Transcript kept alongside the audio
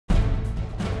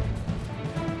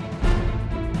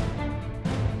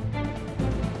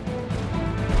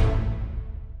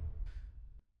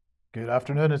Good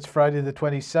afternoon. It's Friday the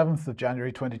 27th of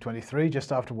January 2023,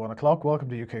 just after 1 o'clock. Welcome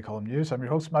to UK Column News. I'm your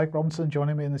host, Mike Robinson.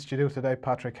 Joining me in the studio today,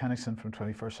 Patrick Henningsen from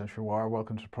 21st Century Wire.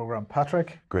 Welcome to the programme,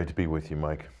 Patrick. Great to be with you,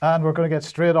 Mike. And we're going to get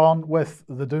straight on with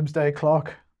the doomsday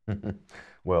clock.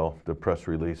 Well, the press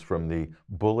release from the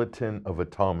Bulletin of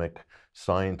Atomic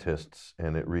Scientists,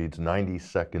 and it reads 90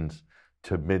 seconds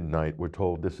to midnight. We're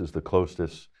told this is the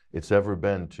closest it's ever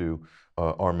been to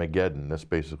Armageddon. That's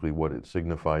basically what it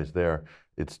signifies there.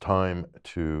 It's time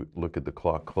to look at the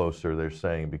clock closer, they're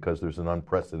saying, because there's an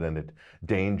unprecedented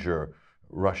danger.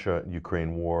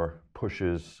 Russia-Ukraine war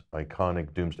pushes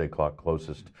iconic doomsday clock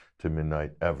closest to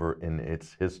midnight ever in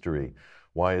its history.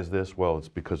 Why is this? Well, it's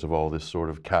because of all this sort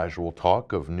of casual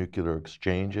talk of nuclear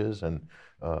exchanges and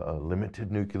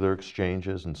limited nuclear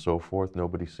exchanges and so forth.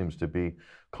 Nobody seems to be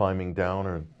climbing down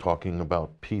or talking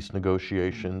about peace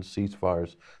negotiations,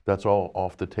 ceasefires. That's all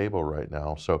off the table right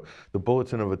now. So the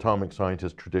Bulletin of Atomic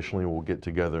Scientists traditionally will get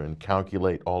together and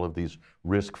calculate all of these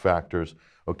risk factors.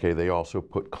 Okay, they also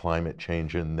put climate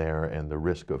change in there and the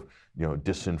risk of,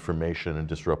 disinformation and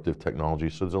disruptive technology.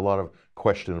 So there's a lot of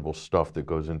questionable stuff that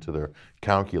goes into their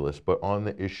calculus. But on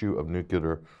the issue of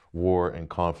nuclear war and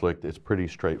conflict, it's pretty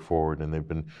straightforward, and they've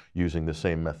been using the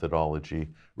same methodology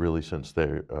really since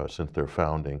their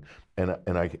founding. And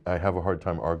I have a hard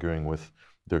time arguing with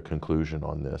their conclusion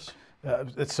on this.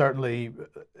 It certainly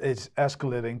is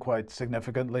escalating quite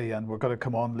significantly, and we're going to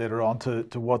come on later on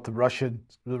to what the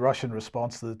Russian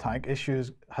response to the tank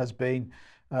issues has been,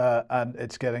 and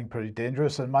it's getting pretty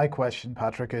dangerous. And my question,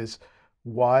 Patrick, is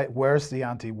where's the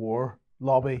anti-war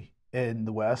lobby in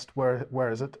the West?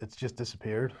 Where is it? It's just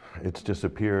disappeared. It's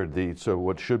disappeared. So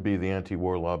what should be the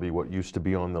anti-war lobby, what used to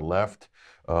be on the left,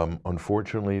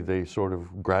 unfortunately, they sort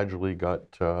of gradually got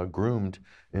groomed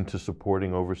into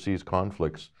supporting overseas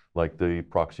conflicts like the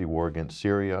proxy war against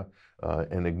Syria,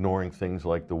 and ignoring things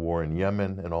like the war in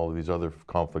Yemen and all of these other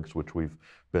conflicts which we've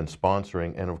been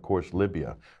sponsoring, and of course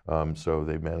Libya. So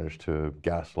they managed to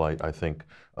gaslight, I think,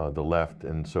 the left,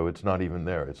 and so it's not even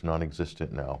there. It's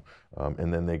non-existent now.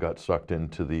 And then they got sucked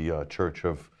into the church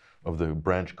of the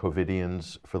branch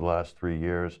Covidians for the last 3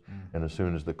 years, and as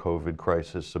soon as the COVID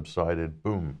crisis subsided,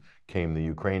 boom, came the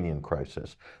Ukrainian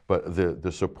crisis. But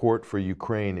the support for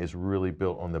Ukraine is really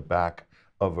built on the back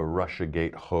of a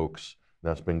Russiagate hoax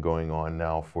that's been going on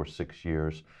now for 6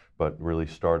 years, but really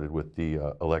started with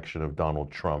the election of Donald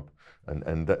Trump.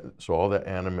 So all that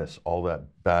animus, all that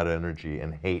bad energy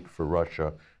and hate for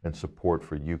Russia and support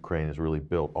for Ukraine is really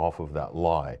built off of that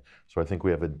lie. So I think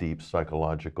we have a deep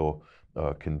psychological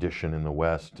condition in the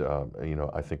West.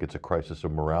 I think it's a crisis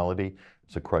of morality.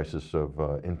 It's a crisis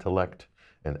of intellect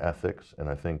and ethics. And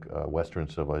I think Western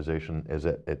civilization is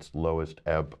at its lowest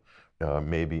ebb,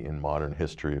 maybe in modern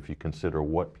history, if you consider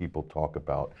what people talk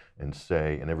about and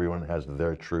say, and everyone has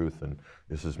their truth, and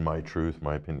this is my truth,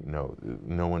 my opinion.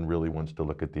 No one really wants to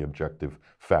look at the objective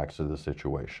facts of the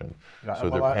situation. Yeah,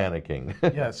 so they're panicking.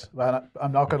 Yes, well,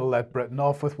 I'm not going to let Britain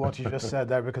off with what you just said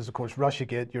there, because of course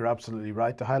Russiagate, you're absolutely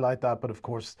right to highlight that, but of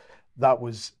course that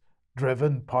was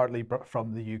driven partly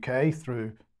from the UK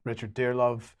through Richard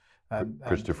Dearlove,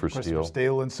 Christopher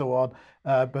Steele and so on,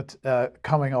 but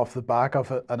coming off the back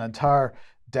of an entire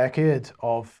decade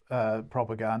of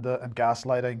propaganda and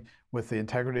gaslighting with the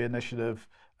Integrity Initiative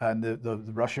and the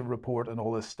Russia report and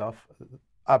all this stuff,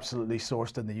 absolutely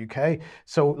sourced in the UK.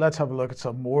 So let's have a look at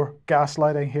some more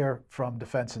gaslighting here from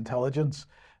Defence Intelligence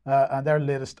and their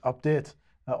latest update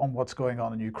on what's going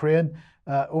on in Ukraine.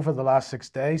 Over the last 6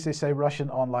 days, they say Russian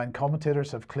online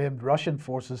commentators have claimed Russian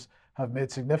forces have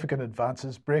made significant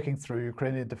advances, breaking through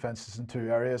Ukrainian defenses in 2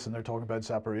 areas, and they're talking about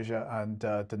Zaporizhia and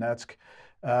Donetsk.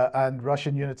 And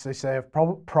Russian units, they say, have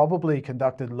probably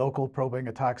conducted local probing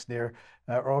attacks near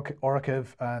Orikhiv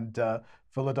and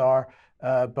Vuhledar,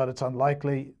 but it's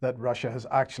unlikely that Russia has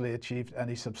actually achieved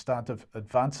any substantive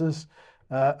advances.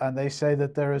 And they say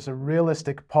that there is a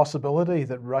realistic possibility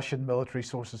that Russian military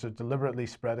sources are deliberately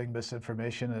spreading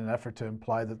misinformation in an effort to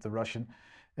imply that the Russian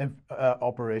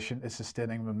operation is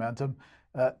sustaining momentum.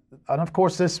 And of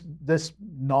course, this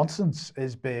nonsense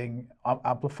is being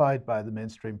amplified by the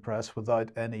mainstream press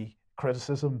without any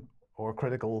criticism or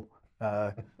critical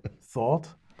thought.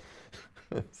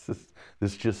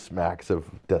 This just smacks of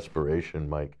desperation,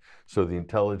 Mike. So the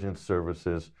intelligence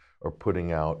services are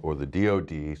putting out, or the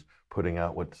DOD's putting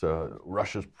out what's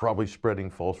Russia's probably spreading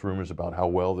false rumors about how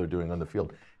well they're doing on the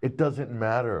field. It doesn't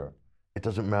matter. It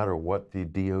doesn't matter what the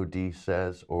DOD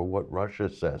says or what Russia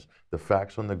says. The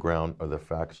facts on the ground are the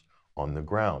facts on the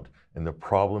ground. And the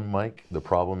problem, Mike, the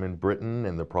problem in Britain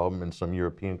and the problem in some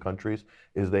European countries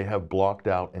is they have blocked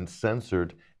out and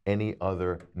censored any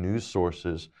other news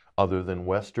sources other than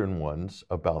Western ones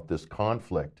about this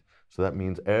conflict. So that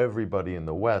means everybody in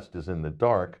the West is in the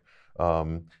dark.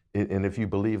 And if you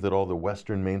believe that all the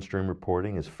Western mainstream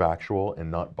reporting is factual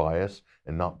and not biased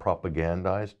and not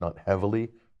propagandized, not heavily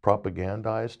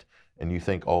propagandized, and you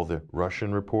think all the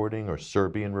Russian reporting or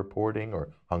Serbian reporting or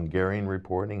Hungarian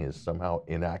reporting is somehow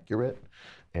inaccurate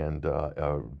and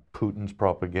Putin's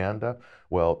propaganda,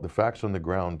 well, the facts on the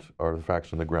ground are the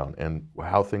facts on the ground. And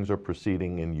how things are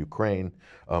proceeding in Ukraine,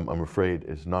 I'm afraid,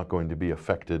 is not going to be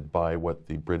affected by what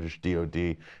the British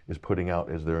DoD is putting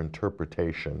out as their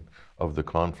interpretation of the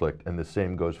conflict. And the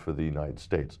same goes for the United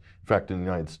States. In fact, in the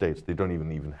United States, they don't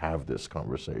even have this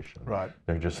conversation. Right.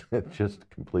 They're just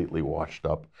completely washed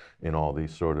up in all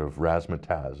these sort of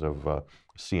razzmatazz of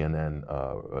CNN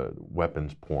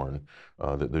weapons porn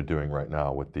that they're doing right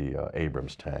now with the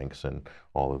Abrams tanks and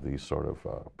all of these sort of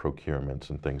procurements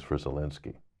and things for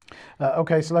Zelensky.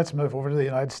 Okay, so let's move over to the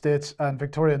United States. And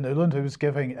Victoria Nuland, who was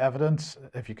giving evidence,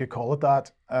 if you could call it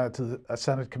that, to a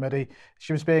Senate committee,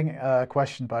 she was being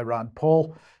questioned by Rand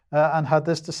Paul and had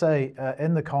this to say: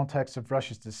 in the context of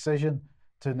Russia's decision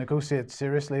to negotiate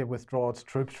seriously withdraw its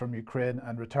troops from Ukraine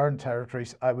and return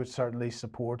territories, I would certainly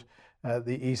support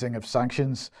the easing of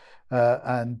sanctions.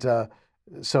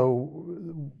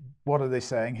 So what are they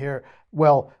saying here?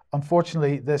 Well,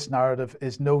 unfortunately, this narrative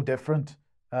is no different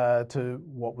to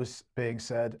what was being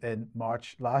said in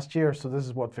March last year. So this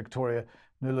is what Victoria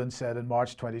Nuland said in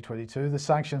March 2022. The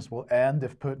sanctions will end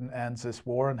if Putin ends this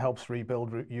war and helps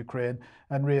rebuild Ukraine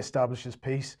and reestablishes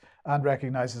peace and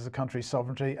recognizes the country's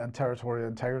sovereignty and territorial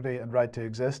integrity and right to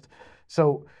exist.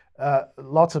 So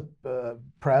lots of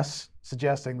press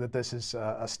suggesting that this is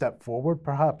a step forward,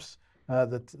 perhaps,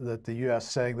 that the US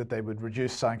saying that they would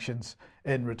reduce sanctions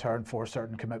in return for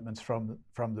certain commitments from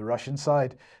the Russian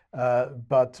side.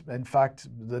 But in fact,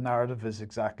 the narrative is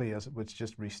exactly as it was,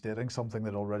 just restating something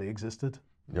that already existed.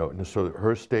 So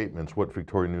her statements, what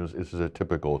Victoria Nuland is a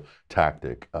typical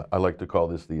tactic. I like to call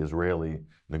this the Israeli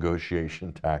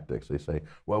negotiation tactics. They say,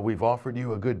 well, we've offered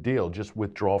you a good deal, just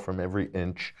withdraw from every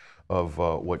inch of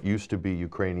what used to be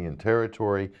Ukrainian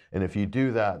territory. And if you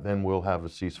do that, then we'll have a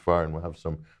ceasefire and we'll have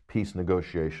some peace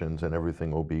negotiations and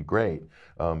everything will be great.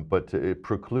 But it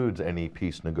precludes any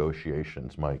peace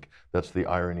negotiations, Mike. That's the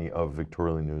irony of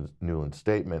Victoria Nuland's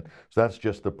statement. So that's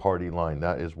just the party line.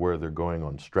 That is where they're going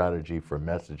on strategy for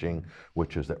messaging,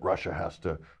 which is that Russia has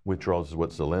to withdraw. This is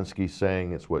what Zelensky's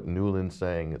saying. It's what Nuland's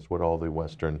saying. It's what all the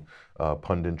Western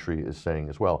punditry is saying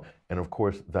as well. And of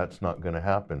course, that's not going to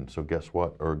happen. So guess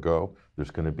what? Ergo,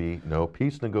 there's going to be no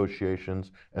peace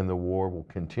negotiations, and the war will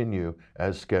continue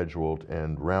as scheduled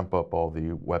and ramp up all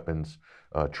the weapons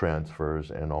transfers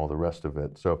and all the rest of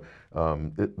it. So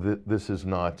this is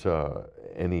not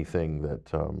anything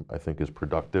that I think is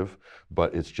productive,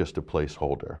 but it's just a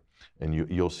placeholder. And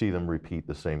you'll see them repeat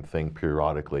the same thing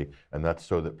periodically, and that's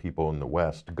so that people in the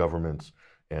West, governments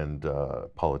and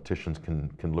politicians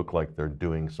can look like they're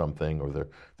doing something, or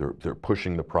they're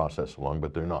pushing the process along,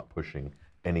 but they're not pushing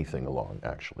anything along,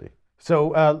 actually.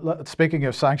 So speaking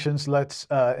of sanctions, let's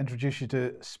introduce you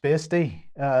to Spacety.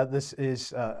 This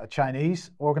is a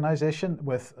Chinese organization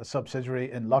with a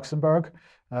subsidiary in Luxembourg.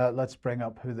 Let's bring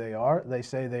up who they are. They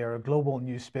say they are a global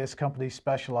new space company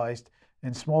specialized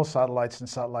in small satellites and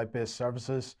satellite-based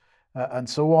services, and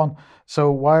so on.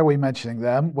 So why are we mentioning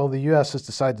them? Well, the US has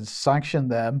decided to sanction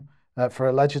them for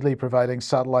allegedly providing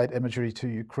satellite imagery to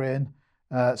Ukraine.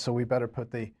 So we better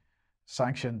put the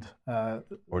sanctioned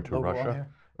or to Russia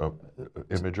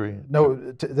imagery. No,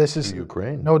 this is to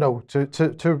Ukraine. No,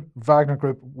 to Wagner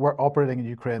Group. We're operating in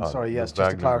Ukraine. Sorry, yes,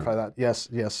 just to clarify that. Yes,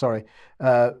 sorry.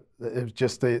 It was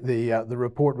just the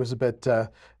report was a bit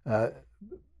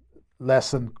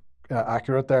less than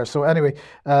accurate there. So anyway,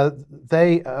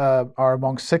 they are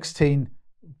among 16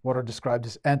 what are described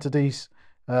as entities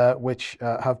which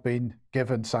have been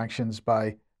given sanctions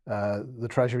by the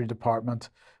Treasury Department.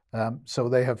 So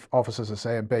they have offices, as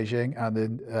I say, in Beijing and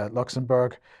in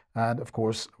Luxembourg, and of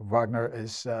course Wagner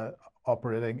is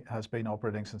has been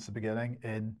operating since the beginning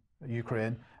in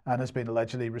Ukraine and has been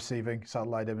allegedly receiving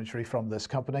satellite imagery from this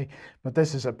company. But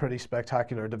this is a pretty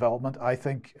spectacular development, I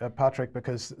think, Patrick,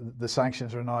 because the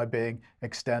sanctions are now being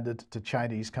extended to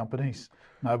Chinese companies.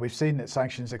 Now, we've seen that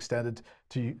sanctions extended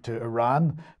to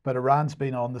Iran, but Iran's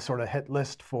been on the sort of hit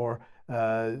list for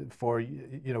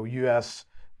US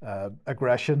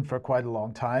aggression for quite a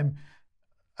long time.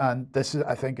 And this,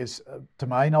 I think, is, to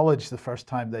my knowledge, the first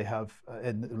time they have,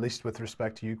 at least with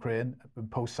respect to Ukraine,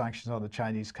 imposed sanctions on a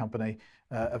Chinese company,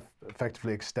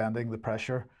 effectively extending the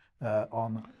pressure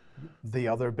on the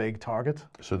other big target.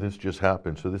 So this just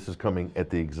happened. So this is coming at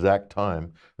the exact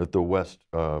time that the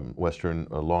Western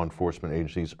law enforcement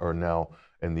agencies are now,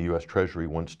 and the U.S. Treasury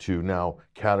wants to now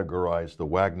categorize the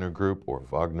Wagner Group or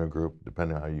Wagner Group,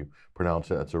 depending on how you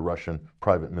pronounce it. It's a Russian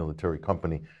private military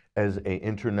company, as an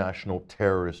international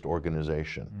terrorist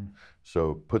organization.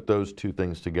 So put those two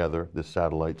things together, this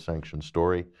satellite sanction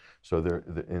story. So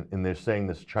they're saying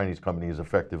this Chinese company is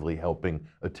effectively helping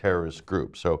a terrorist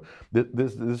group. So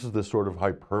this is the sort of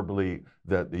hyperbole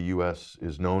that the U.S.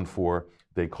 is known for.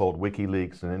 They called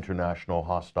WikiLeaks an international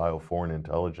hostile foreign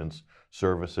intelligence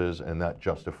services, and that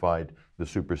justified the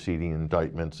superseding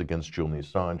indictments against Julian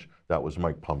Assange. That was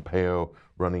Mike Pompeo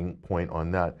running point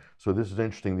on that. So this is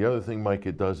interesting. The other thing, Mike,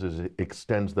 it does is it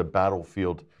extends the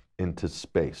battlefield into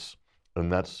space,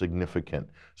 and that's significant.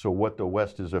 So what the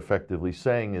West is effectively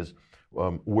saying is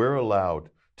we're allowed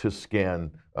to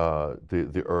scan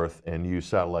the Earth and use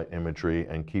satellite imagery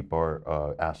and keep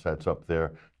our assets up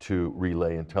there to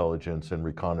relay intelligence and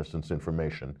reconnaissance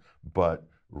information, but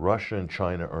Russia and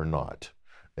China are not.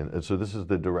 And so this is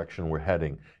the direction we're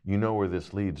heading. You know where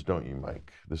this leads, don't you,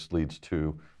 Mike? This leads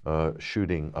to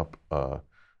shooting up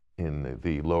in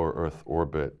the lower Earth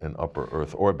orbit and upper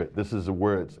Earth orbit. This is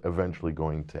where it's eventually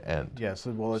going to end. Yes,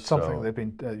 well, it's something they've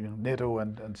been, NATO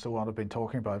and so on have been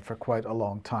talking about for quite a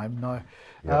long time now.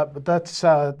 Yeah. But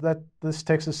this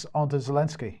takes us on to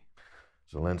Zelensky.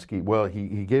 Zelensky, well,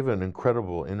 he gave an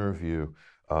incredible interview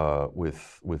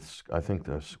with I think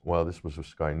this was with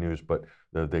Sky News, but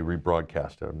they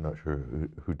rebroadcast it. I'm not sure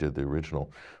who did the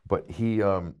original, but he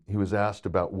was asked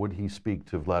about would he speak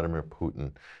to Vladimir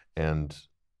Putin, and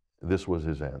this was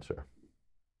his answer.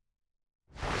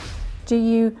 Do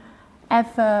you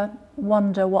ever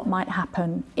wonder what might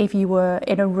happen if you were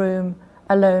in a room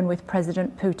alone with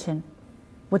President Putin?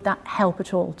 Would that help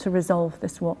at all to resolve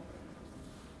this war?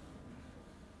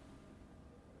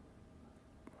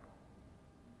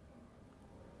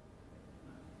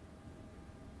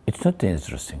 It's not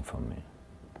interesting for me.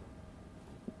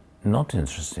 Not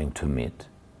interesting to meet.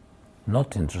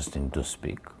 Not interesting to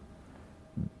speak.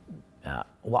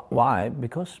 Why?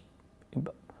 Because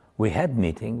we had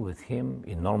meeting with him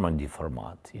in Normandy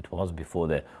format. It was before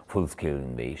the full-scale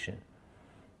invasion.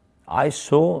 I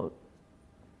saw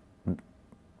the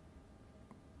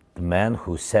man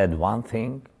who said one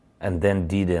thing and then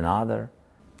did another.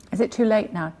 Is it too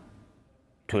late now?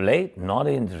 Too late? Not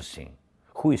interesting.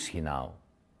 Who is he now?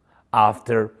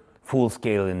 After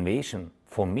full-scale invasion,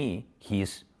 for me,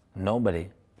 he's nobody.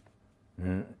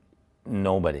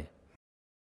 Nobody.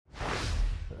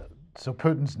 So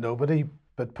Putin's nobody,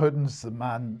 but Putin's the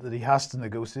man that he has to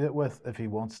negotiate with if he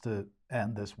wants to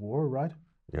end this war, right?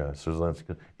 Yeah, so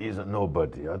Zelensky, he's a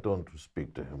nobody. I don't want to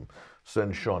speak to him.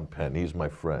 Send Sean Penn, he's my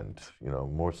friend.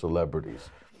 More celebrities.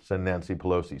 Send Nancy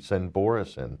Pelosi. Send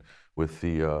Boris in with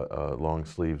the long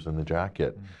sleeves and the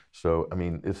jacket. So, I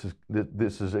mean,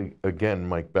 this is again,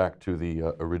 Mike, back to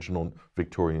the original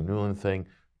Victoria Nuland thing.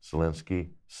 Zelensky,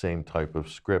 same type of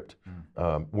script.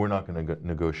 We're not going to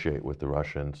negotiate with the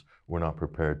Russians. We're not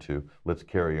prepared to. Let's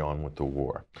carry on with the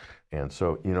war. And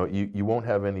so, you won't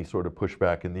have any sort of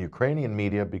pushback in the Ukrainian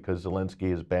media because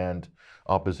Zelensky has banned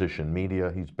opposition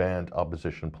media. He's banned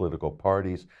opposition political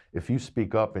parties. If you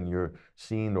speak up and you're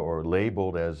seen or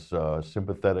labeled as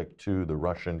sympathetic to the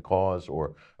Russian cause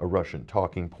or a Russian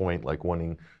talking point, like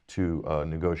wanting to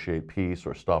negotiate peace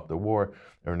or stop the war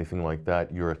or anything like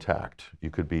that, you're attacked. You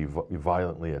could be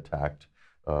violently attacked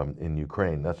in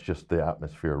Ukraine. That's just the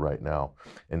atmosphere right now.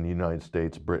 And the United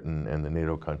States, Britain, and the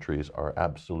NATO countries are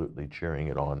absolutely cheering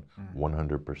it on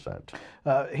 100%.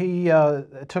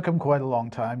 It took him quite a long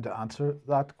time to answer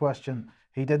that question.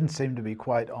 He didn't seem to be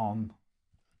quite on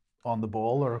the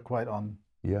ball or quite on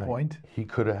point. He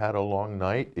could have had a long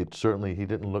night. He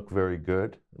didn't look very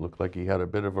good. It looked like he had a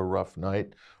bit of a rough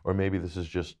night, or maybe this is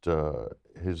just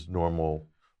his normal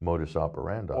modus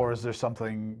operandi. Or is there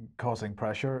something causing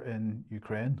pressure in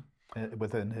Ukraine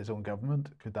within his own government?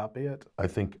 Could that be it? I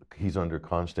think he's under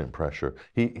constant pressure.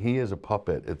 He is a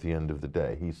puppet at the end of the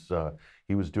day.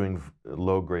 He was doing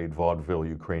low-grade vaudeville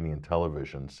Ukrainian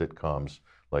television sitcoms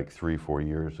like 3-4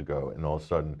 years ago, and all of a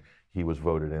sudden he was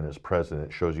voted in as president.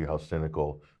 It shows you how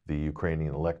cynical the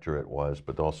Ukrainian electorate was,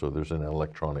 but also there's an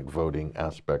electronic voting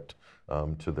aspect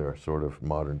to their sort of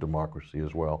modern democracy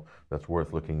as well. That's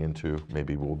worth looking into.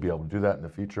 Maybe we'll be able to do that in the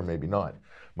future, maybe not,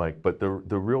 Mike. But the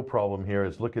real problem here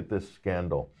is look at this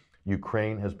scandal.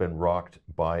 Ukraine has been rocked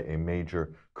by a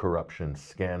major corruption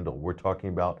scandal. We're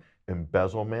talking about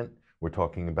embezzlement. We're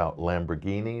talking about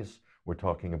Lamborghinis. We're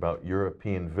talking about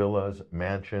European villas,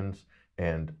 mansions,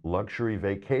 and luxury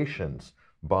vacations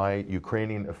by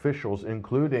Ukrainian officials,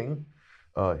 including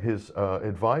his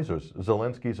advisors,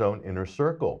 Zelensky's own inner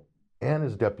circle, and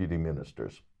his deputy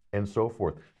ministers, and so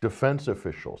forth, defense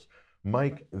officials.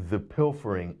 Mike, the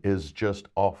pilfering is just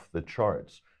off the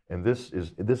charts. And this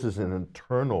is an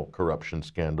internal corruption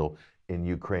scandal in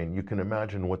Ukraine. You can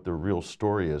imagine what the real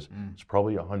story is. It's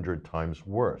probably 100 times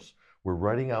worse. We're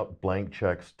writing out blank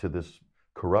checks to this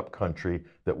corrupt country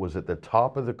that was at the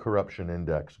top of the corruption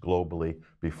index globally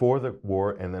before the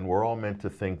war, and then we're all meant to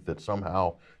think that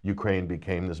somehow Ukraine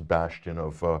became this bastion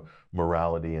of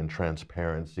morality and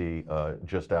transparency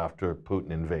just after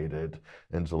Putin invaded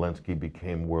and Zelensky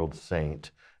became world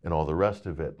saint and all the rest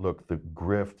of it. Look, the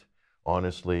grift,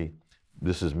 honestly,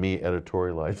 this is me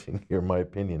editorializing here, my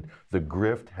opinion, the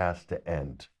grift has to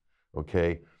end,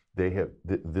 okay?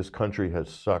 This country has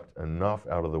sucked enough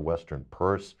out of the Western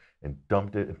purse and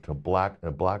dumped it into a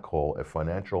black hole, a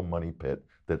financial money pit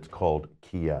that's called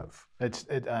Kiev.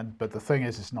 But the thing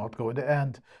is, it's not going to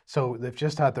end. So they've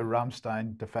just had the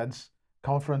Ramstein defense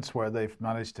conference where they've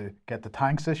managed to get the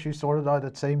tanks issue sorted out,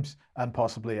 it seems, and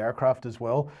possibly aircraft as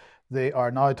well. They are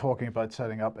now talking about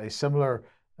setting up a similar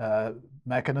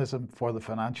mechanism for the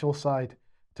financial side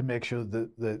to make sure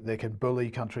that they can bully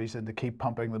countries into keep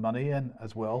pumping the money in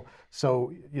as well.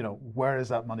 So, where is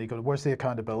that money going? Where's the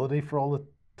accountability for all the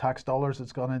tax dollars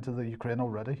that's gone into the Ukraine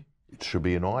already? It should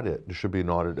be an audit. There should be an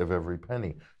audit of every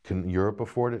penny. Can Europe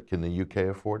afford it? Can the UK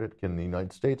afford it? Can the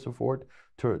United States afford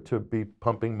to be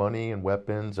pumping money and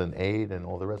weapons and aid and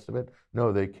all the rest of it?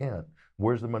 No, they can't.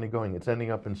 Where's the money going? It's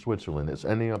ending up in Switzerland. It's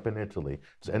ending up in Italy.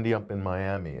 It's ending up in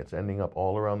Miami. It's ending up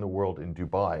all around the world in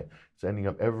Dubai. It's ending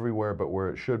up everywhere but where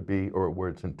it should be or where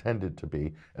it's intended to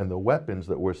be. And the weapons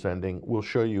that we're sending, we'll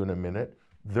show you in a minute,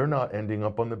 they're not ending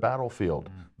up on the battlefield.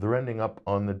 They're ending up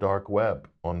on the dark web,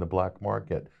 on the black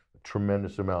market. A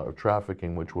tremendous amount of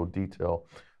trafficking, which we'll detail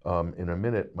in a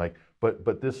minute, Mike.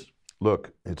 But this,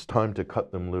 look, it's time to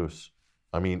cut them loose.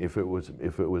 I mean, if it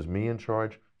was me in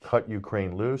charge, cut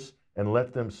Ukraine loose and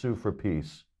let them sue for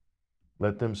peace.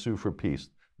 Let them sue for peace.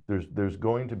 There's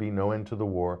going to be no end to the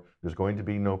war. There's going to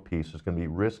be no peace. There's going to be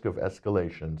risk of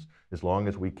escalations as long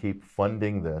as we keep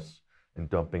funding this and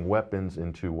dumping weapons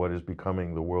into what is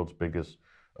becoming the world's biggest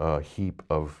heap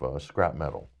of scrap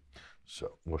metal.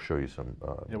 So we'll show you some.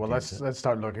 Let's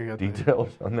start looking at details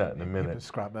on that in a minute.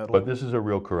 Scrap metal. But this is a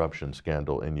real corruption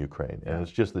scandal in Ukraine, and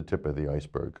it's just the tip of the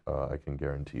iceberg. I can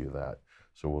guarantee you that.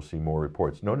 So we'll see more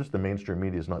reports. Notice the mainstream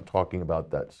media is not talking about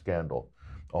that scandal.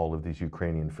 All of these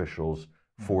Ukrainian officials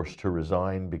forced to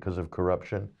resign because of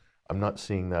corruption. I'm not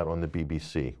seeing that on the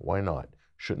BBC. Why not?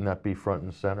 Shouldn't that be front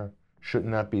and center?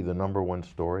 Shouldn't that be the #1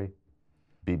 story?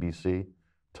 BBC,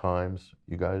 Times,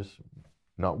 you guys,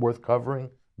 not worth covering?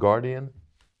 Guardian,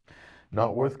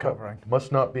 not worth covering.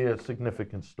 Must not be a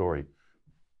significant story,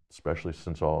 especially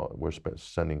since we're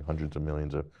sending hundreds of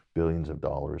millions of billions of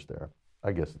dollars there.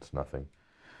 I guess it's nothing.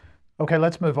 Okay,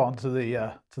 let's move on to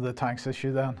the tanks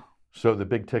issue then. So the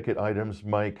big ticket items,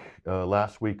 Mike.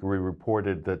 Last week we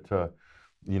reported that the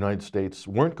United States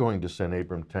weren't going to send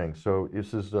Abrams tanks. So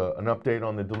this is an update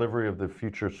on the delivery of the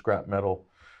future scrap metal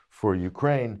for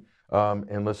Ukraine.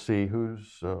 And let's see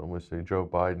Joe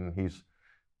Biden.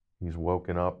 He's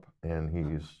woken up and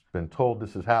he's been told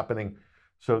this is happening.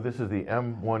 So this is the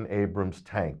M1 Abrams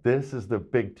tank. This is the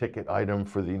big ticket item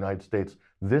for the United States.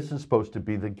 This is supposed to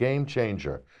be the game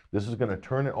changer. This is going to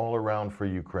turn it all around for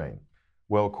Ukraine.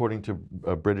 Well, according to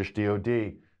British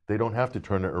DOD, they don't have to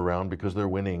turn it around because they're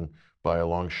winning by a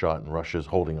long shot and Russia's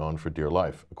holding on for dear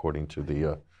life, according to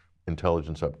the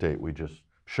intelligence update we just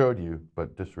showed you,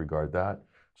 but disregard that.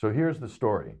 So here's the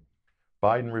story.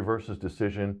 Biden reverses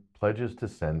decision, pledges to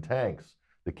send tanks.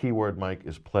 The key word, Mike,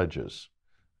 is pledges.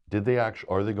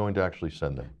 Are they going to actually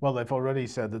send them? Well, they've already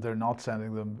said that they're not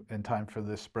sending them in time for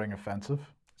the spring offensive.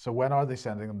 So when are they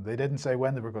sending them? They didn't say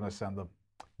when they were going to send them.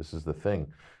 This is the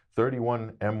thing.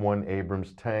 31 M1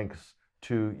 Abrams tanks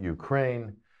to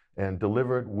Ukraine and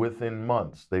delivered within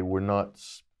months. They were not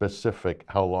specific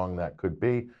how long that could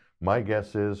be. My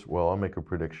guess is, well, I'll make a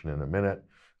prediction in a minute.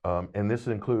 And this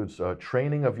includes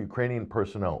training of Ukrainian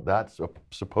personnel. That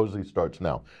supposedly starts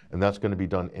now, and that's going to be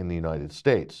done in the United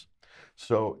States.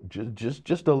 So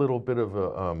just a little bit of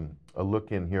a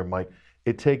look in here, Mike.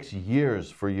 It takes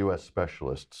years for U.S.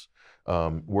 specialists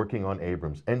working on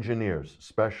Abrams, engineers,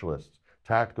 specialists,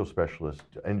 tactical specialists,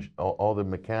 and all the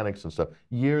mechanics and stuff,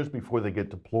 years before they get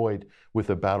deployed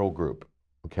with a battle group.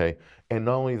 Okay, and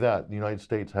not only that, the United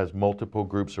States has multiple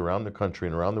groups around the country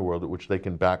and around the world at which they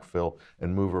can backfill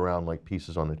and move around like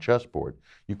pieces on a chessboard.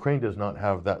 Ukraine does not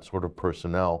have that sort of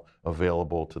personnel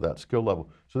available to that skill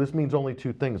level. So this means only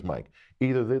two things, Mike.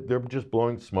 Either they're just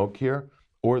blowing smoke here,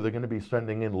 or they're going to be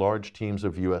sending in large teams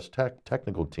of U.S.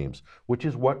 technical teams, which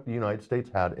is what the United States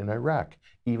had in Iraq,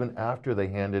 even after they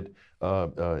handed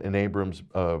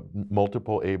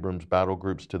multiple Abrams battle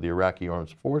groups to the Iraqi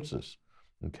armed forces.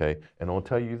 Okay, and I'll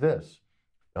tell you this,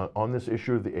 on this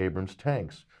issue of the Abrams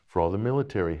tanks, for all the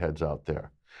military heads out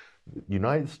there, the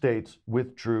United States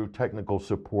withdrew technical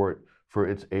support for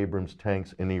its Abrams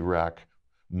tanks in Iraq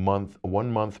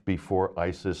 1 month before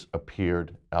ISIS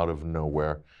appeared out of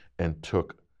nowhere and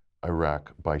took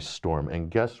Iraq by storm. And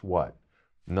guess what?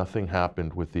 Nothing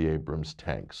happened with the Abrams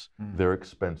tanks. They're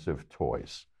expensive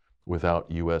toys without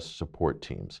U.S. support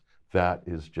teams. That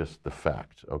is just the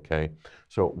fact, okay?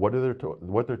 So what they're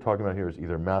talking about here is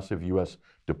either massive U.S.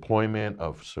 deployment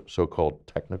of so-called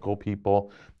technical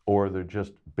people, or they're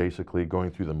just basically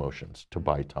going through the motions to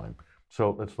buy time.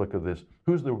 So let's look at this.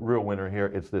 Who's the real winner here?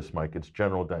 It's this, Mike. It's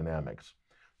General Dynamics.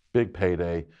 Big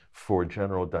payday for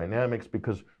General Dynamics,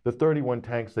 because the 31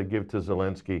 tanks they give to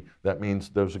Zelensky, that means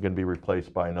those are going to be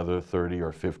replaced by another 30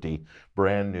 or 50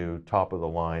 brand new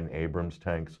top-of-the-line Abrams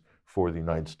tanks for the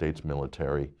United States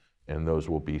military. And those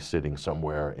will be sitting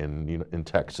somewhere in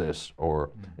Texas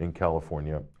or in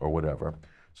California or whatever.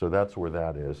 So that's where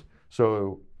that is.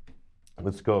 So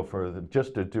let's go further.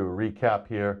 Just to do a recap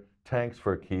here, tanks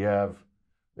for Kiev.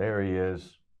 There he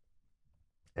is.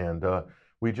 And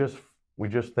we just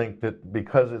think that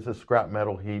because it's a scrap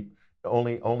metal heap,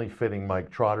 only fitting Mike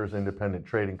Trotter's independent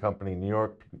trading company, New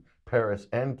York, Paris,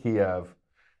 and Kiev.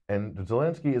 And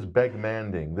Zelensky is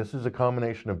begmanding. This is a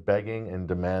combination of begging and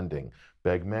demanding.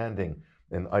 Begmanding,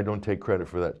 and I don't take credit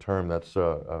for that term. That's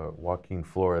Joaquin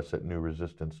Flores at New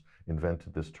Resistance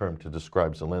invented this term to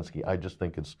describe Zelensky. I just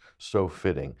think it's so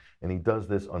fitting. And he does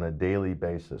this on a daily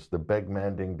basis. The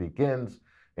begmanding begins,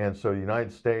 and so the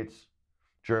United States,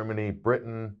 Germany,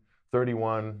 Britain,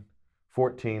 31,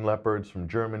 14 Leopards from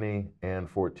Germany, and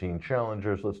 14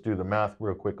 Challengers. Let's do the math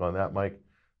real quick on that, Mike.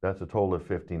 That's a total of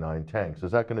 59 tanks.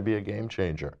 Is that going to be a game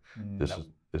changer? This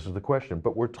is the question.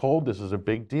 But we're told this is a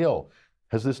big deal.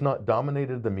 Has this not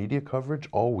dominated the media coverage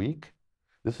all week?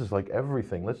 This is like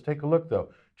everything. Let's take a look, though.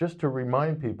 Just to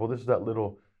remind people, this is that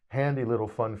little handy little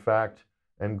fun fact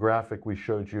and graphic we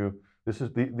showed you.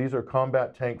 These are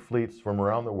combat tank fleets from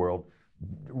around the world.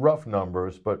 Rough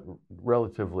numbers, but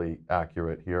relatively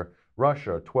accurate here.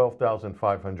 Russia,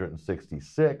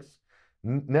 12,566.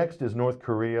 Next is North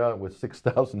Korea with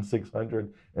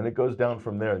 6,600, and it goes down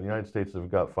from there. The United States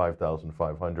have got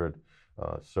 5,500.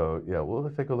 So yeah, we'll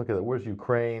take a look at it. Where's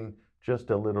Ukraine?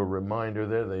 Just a little reminder,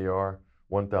 there they are,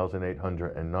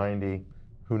 1,890.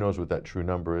 Who knows what that true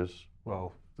number is?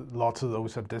 Well, lots of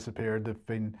those have disappeared. They've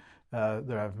been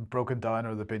broken down,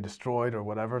 or they've been destroyed, or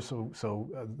whatever. So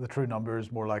the true number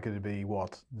is more likely to be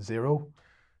what, 0?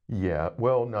 Yeah,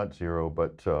 well, not 0,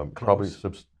 but probably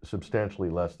substantially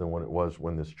less than what it was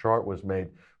when this chart was made.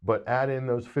 But add in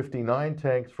those 59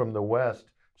 tanks from the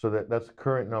West, so that's the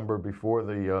current number before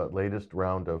the latest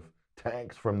round of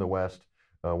tanks from the West,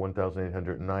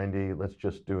 1,890. Let's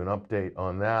just do an update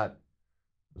on that.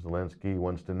 Zelensky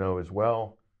wants to know as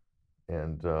well.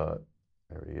 And there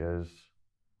he is.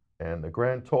 And the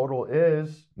grand total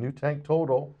is, new tank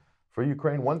total for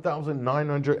Ukraine,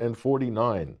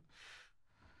 1,949.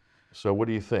 So what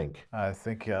do you think? I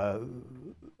think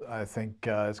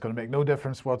it's going to make no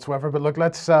difference whatsoever. But look,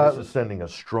 let's. This is sending a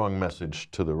strong message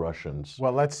to the Russians.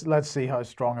 Well, let's see how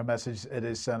strong a message it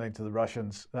is sending to the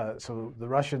Russians. So the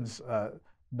Russians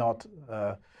not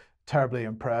terribly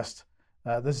impressed.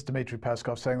 This is Dmitry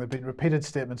Peskov saying there have been repeated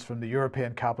statements from the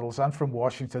European capitals and from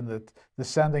Washington that the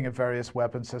sending of various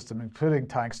weapon systems, including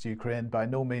tanks, to Ukraine by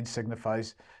no means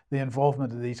signifies the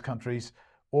involvement of these countries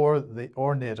or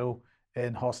NATO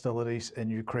in hostilities in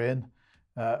Ukraine.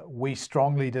 We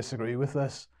strongly disagree with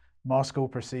this. Moscow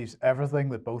perceives everything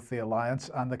that both the alliance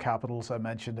and the capitals I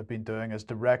mentioned have been doing as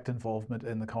direct involvement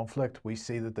in the conflict. We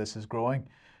see that this is growing.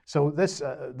 So this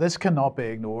cannot be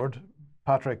ignored,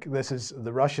 Patrick. This is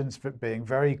the Russians being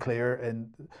very clear,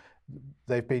 and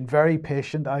they've been very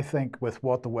patient, I think, with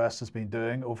what the West has been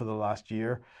doing over the last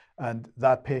year. And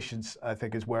that patience, I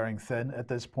think, is wearing thin at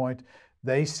this point.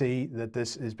 They see that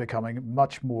this is becoming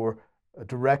much more a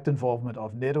direct involvement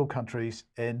of NATO countries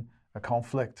in a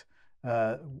conflict,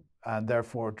 and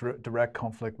therefore direct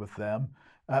conflict with them.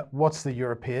 What's the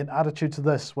European attitude to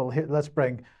this? Well, here, let's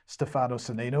bring Stefano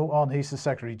Sannino on. He's the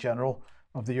Secretary General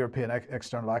of the European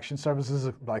External Action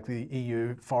Services, like the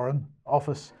EU Foreign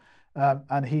Office.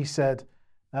 And he said,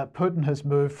 Putin has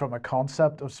moved from a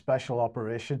concept of special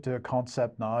operation to a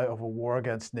concept now of a war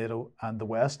against NATO and the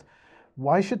West.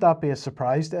 Why should that be a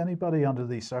surprise to anybody under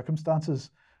these circumstances?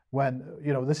 When,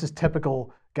 this is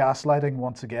typical gaslighting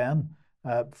once again.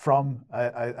 from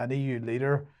an EU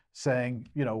leader saying,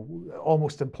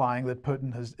 almost implying that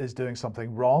Putin is doing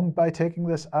something wrong by taking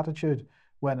this attitude,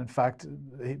 when in fact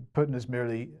Putin is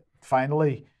merely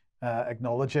finally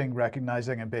acknowledging,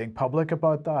 recognizing, and being public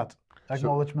about that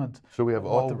acknowledgement. So we have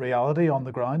what the reality on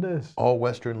the ground is. All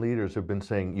Western leaders have been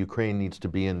saying Ukraine needs to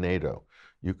be in NATO.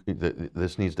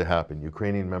 This needs to happen.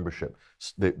 Ukrainian membership.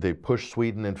 They push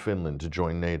Sweden and Finland to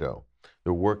join NATO.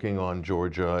 They're working on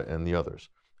Georgia and the others,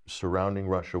 surrounding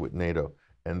Russia with NATO.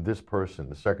 And this person,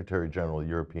 the Secretary General of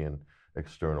European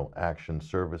External Action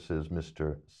Services,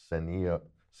 Mr.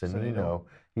 Cenino,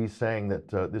 he's saying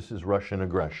that this is Russian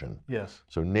aggression. Yes.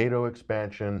 So NATO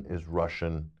expansion is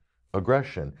Russian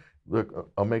aggression.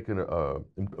 Look, I'll make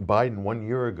Biden 1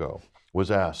 year ago was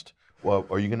asked, well,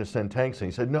 are you going to send tanks?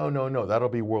 And he said, no, that'll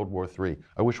be World War III.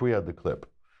 I wish we had the clip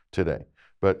today,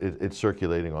 but it's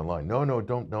circulating online. No,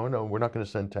 we're not going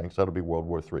to send tanks. That'll be World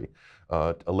War III.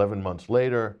 11 months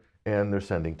later, and they're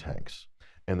sending tanks.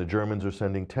 And the Germans are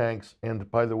sending tanks. And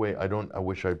by the way, I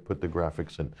wish I put the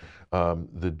graphics in.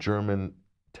 The German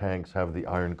tanks have the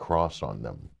Iron Cross on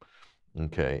them.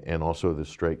 Okay, and also the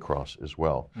Straight Cross as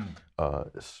well.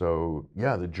 So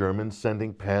yeah, the Germans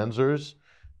sending Panzers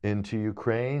into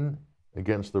Ukraine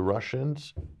against the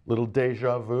Russians. Little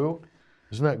deja vu.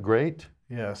 Isn't that great?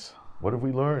 Yes. What have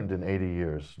we learned in 80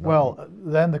 years? Well,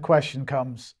 then the question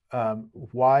comes,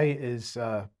 why is,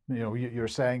 you're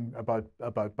saying about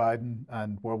Biden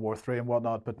and World War III and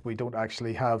whatnot, but we don't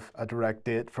actually have a direct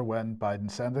date for when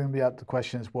Biden's sending them yet. The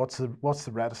question is, what's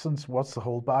the reticence? What's the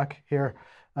holdback here?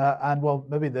 And well,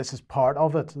 maybe this is part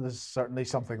of it. This is certainly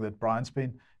something that Brian's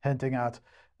been hinting at.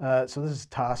 So this is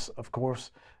TASS, of course.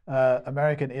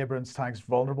 American Abrams tanks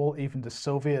vulnerable even to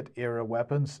Soviet-era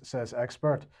weapons, says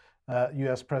expert.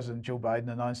 US President Joe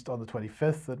Biden announced on the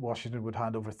 25th that Washington would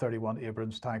hand over 31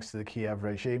 Abrams tanks to the Kiev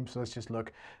regime. So let's just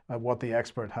look at what the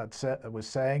expert was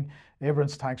saying.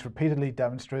 Abrams tanks repeatedly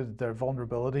demonstrated their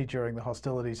vulnerability during the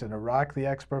hostilities in Iraq, the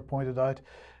expert pointed out.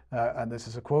 And this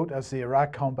is a quote, as the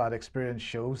Iraq combat experience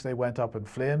shows, they went up in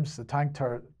flames. The tank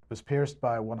turret was pierced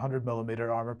by a 100mm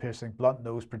armor-piercing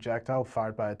blunt-nosed projectile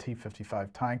fired by a T-55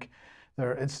 tank.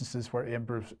 There are instances where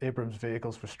Abrams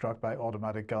vehicles were struck by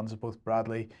automatic guns of both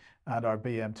Bradley and our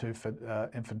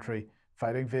BM-2 infantry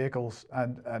fighting vehicles.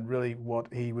 And really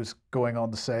what he was going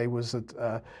on to say was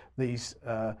that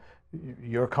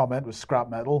your comment was scrap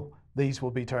metal. These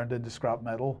will be turned into scrap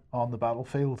metal on the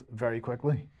battlefield very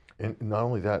quickly. And not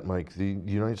only that, Mike, the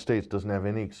United States doesn't have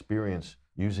any experience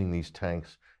using these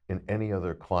tanks in any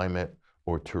other climate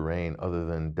or terrain other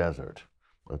than desert.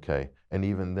 Okay, and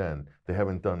even then, they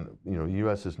haven't done, the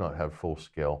U.S. has not had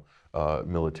full-scale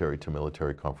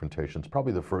military-to-military confrontations.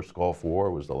 Probably the first Gulf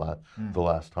War was the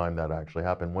last time that actually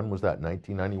happened. When was that,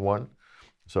 1991?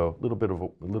 So a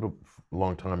little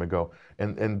long time ago.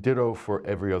 And ditto for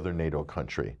every other NATO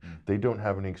country. They don't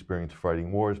have any experience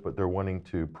fighting wars, but they're wanting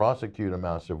to prosecute a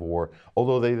massive war.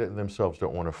 Although they themselves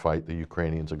don't want to fight, the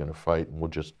Ukrainians are going to fight, and we'll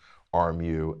just arm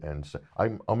you. And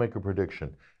I'll make a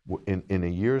prediction. In a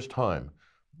year's time,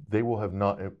 they will have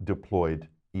not deployed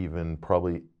even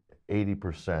probably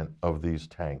 80% of these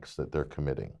tanks that they're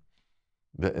committing.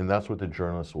 And that's what the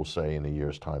journalists will say in a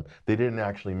year's time. They didn't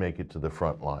actually make it to the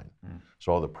front line.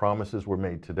 So all the promises were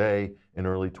made today in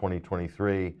early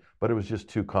 2023, but it was just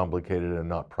too complicated and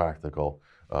not practical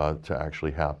to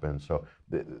actually happen. So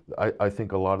I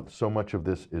think so much of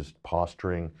this is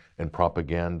posturing and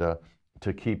propaganda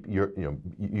to keep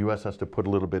U.S. has to put a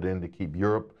little bit in to keep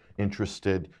Europe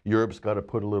interested. Europe's got to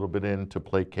put a little bit in to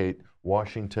placate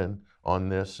Washington on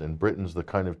this, and Britain's the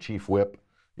kind of chief whip,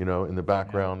 in the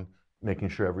background, making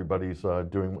sure everybody's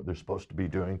doing what they're supposed to be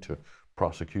doing to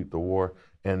prosecute the war.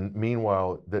 And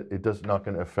meanwhile, it not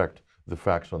going to affect the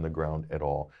facts on the ground at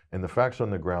all. And the facts on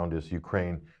the ground is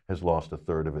Ukraine has lost a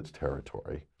third of its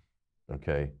territory,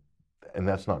 okay? And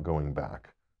that's not going back.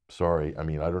 Sorry, I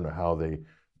don't know how they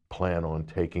plan on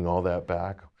taking all that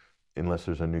back unless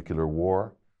there's a nuclear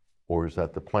war. Or is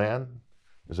that the plan?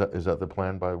 Is that the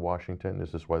plan by Washington?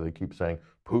 Is this why they keep saying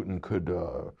Putin could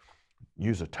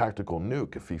use a tactical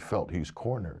nuke if he felt he's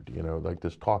cornered? Like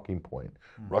this talking point.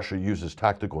 Russia uses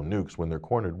tactical nukes when they're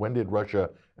cornered. When did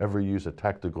Russia ever use a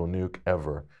tactical nuke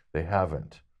ever? They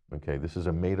haven't. Okay, this is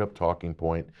a made-up talking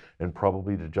point, and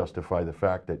probably to justify the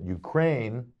fact that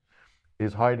Ukraine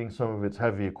is hiding some of its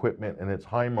heavy equipment and its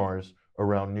HIMARS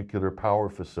around nuclear power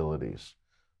facilities.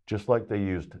 Just like they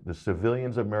used the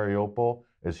civilians of Mariupol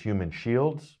as human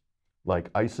shields, like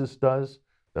ISIS does.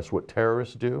 That's what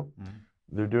terrorists do.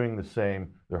 They're doing the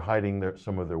same. They're hiding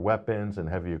some of their weapons and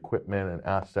heavy equipment and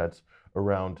assets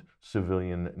around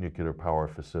civilian nuclear power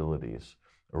facilities.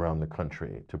 around the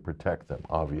country to protect them,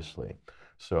 obviously.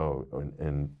 So,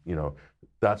 and you know,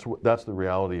 that's the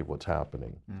reality of what's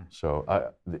happening. So,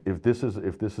 if this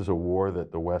is a war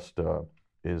that the West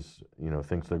is, you know,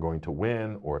 thinks they're going to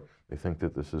win, or they think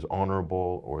that this is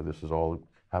honorable, or this is all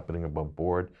happening above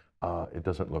board, it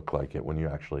doesn't look like it when you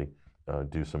actually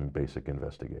do some basic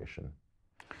investigation.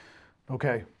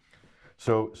 Okay.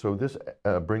 So this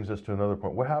brings us to another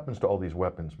point. What happens to all these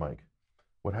weapons, Mike?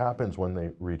 What happens when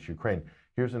they reach Ukraine?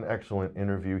 Here's an excellent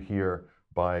interview here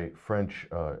by French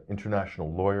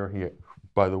international lawyer. He,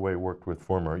 by the way, worked with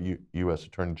former U.S.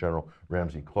 Attorney General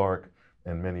Ramsey Clark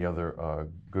and many other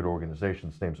good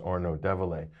organizations. His name's Arnaud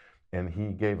Devalet. And he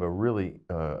gave a really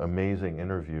amazing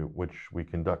interview, which we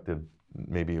conducted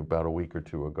maybe about a week or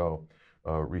two ago,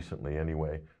 recently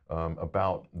anyway,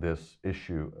 about this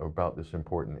issue, about this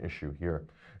important issue here.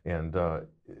 And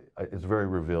it's very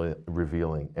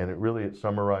revealing. And it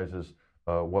summarizes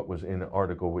what was in an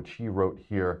article which he wrote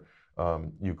here,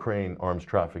 Ukraine arms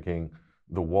trafficking,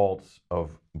 the waltz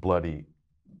of bloody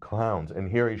clowns. And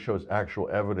here he shows actual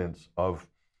evidence of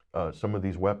some of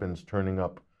these weapons turning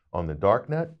up on the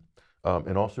darknet,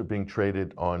 and also being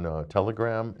traded on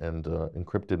Telegram and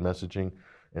encrypted messaging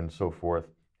and so forth.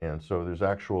 And so there's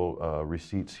actual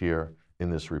receipts here in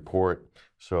this report.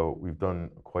 So we've done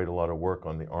quite a lot of work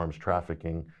on the arms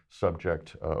trafficking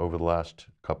subject over the last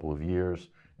couple of years,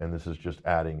 and this is just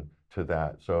adding to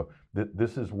that. So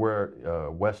this is where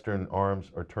Western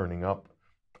arms are turning up.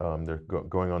 They're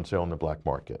going on sale in the black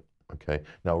market. Okay.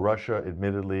 Now Russia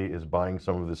admittedly is buying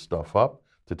some of this stuff up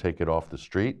to take it off the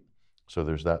street. So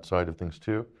there's that side of things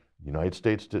too. The United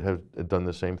States have done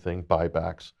the same thing,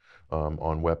 buybacks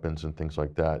on weapons and things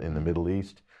like that in the Middle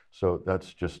East. So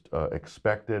that's just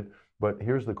expected. But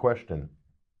here's the question,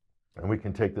 and we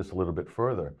can take this a little bit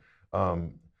further.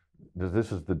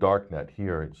 This is the darknet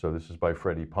here. So this is by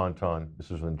Freddie Ponton.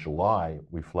 This is in July.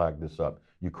 We flagged this up.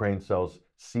 Ukraine sells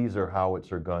Caesar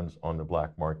howitzer guns on the black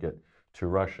market to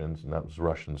Russians, and that was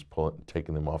Russians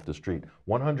taking them off the street.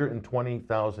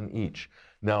 120,000 each.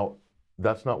 Now,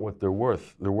 that's not what they're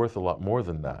worth. They're worth a lot more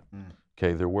than that.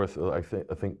 Okay, they're worth. I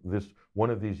think this one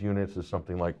of these units is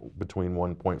something like between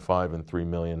 1.5 and 3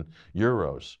 million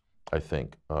euros. I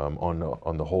think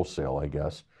on the wholesale, I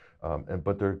guess.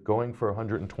 But they're going for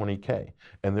 120K,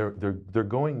 and they're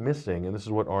going missing. And this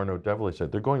is what Arnaud Devalet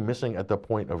said. They're going missing at the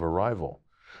point of arrival.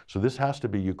 So this has to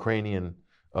be Ukrainian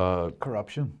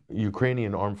corruption.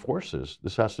 Ukrainian armed forces.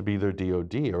 This has to be their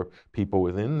DOD, or people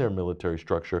within their military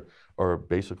structure are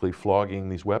basically flogging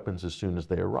these weapons as soon as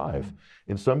they arrive.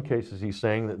 In some cases, he's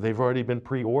saying that they've already been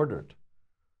pre-ordered.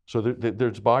 So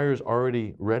there's buyers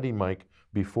already ready, Mike,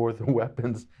 before the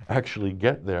weapons actually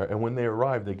get there. And when they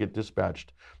arrive, they get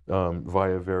dispatched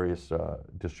via various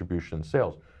distribution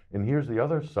sales. And here's the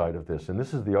other side of this, and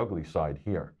this is the ugly side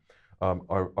here.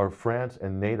 Are France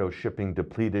and NATO shipping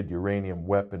depleted uranium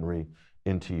weaponry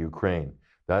into Ukraine?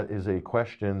 That is a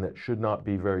question that should not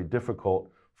be very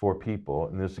difficult for people.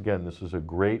 And this is a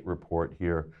great report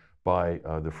here by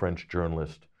the French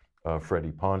journalist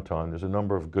Freddie Ponton. There's a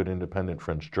number of good independent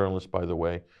French journalists, by the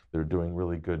way. They're doing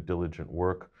really good, diligent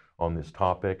work on this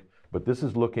topic. But this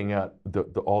is looking at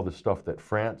all the stuff that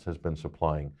France has been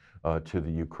supplying to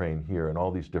the Ukraine here, and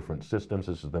all these different systems.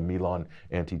 This is the Milan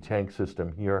anti-tank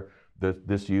system here.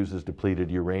 This uses depleted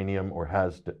uranium, or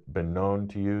has been known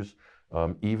to use,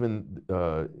 even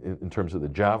in terms of the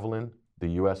Javelin, the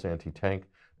U.S. anti-tank,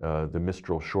 the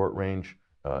Mistral short-range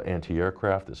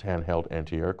anti-aircraft, this handheld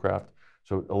anti-aircraft.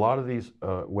 So a lot of these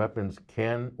weapons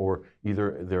can, or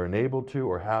either they're enabled to,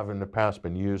 or have in the past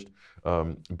been used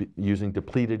using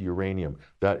depleted uranium.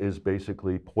 That is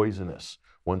basically poisonous.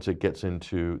 Once it gets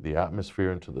into the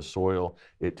atmosphere, into the soil,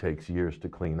 it takes years to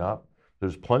clean up.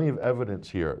 There's plenty of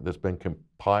evidence here that's been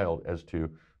compiled as to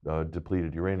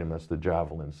depleted uranium. That's the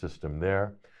Javelin system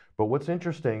there. But what's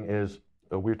interesting is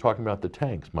we were talking about the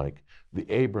tanks, Mike,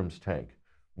 the Abrams tank.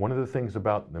 One of the things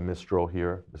about the Mistral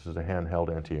here, this is a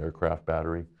handheld anti-aircraft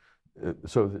battery.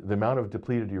 So the amount of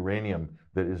depleted uranium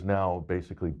that is now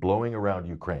basically blowing around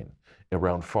Ukraine,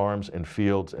 around farms and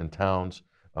fields and towns,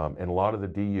 and a lot of the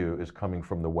DU is coming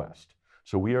from the West.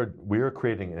 So we are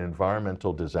creating an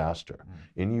environmental disaster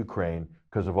in Ukraine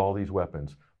because of all these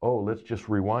weapons. Oh, let's just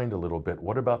rewind a little bit.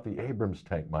 What about the Abrams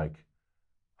tank, Mike?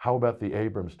 How about the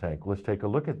Abrams tank? Let's take a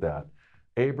look at that.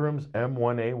 Abrams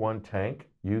M1A1 tank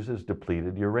uses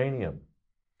depleted uranium.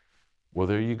 Well,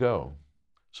 there you go.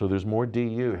 So there's more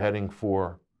DU heading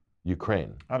for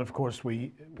Ukraine. And of course,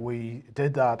 we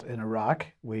did that in Iraq.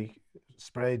 We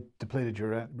sprayed depleted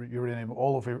uranium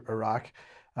all over Iraq,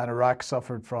 and Iraq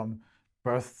suffered from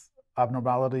birth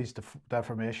abnormalities,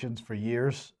 deformations for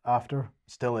years after,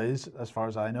 still is, as far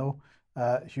as I know.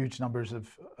 Huge numbers of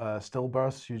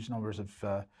stillbirths, huge numbers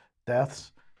of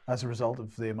deaths as a result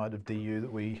of the amount of DU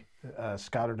that we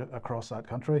scattered across that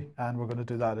country. And we're going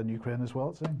to do that in Ukraine as well,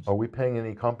 it seems. Are we paying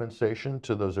any compensation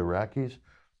to those Iraqis?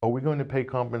 Are we going to pay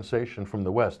compensation from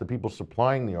the West, the people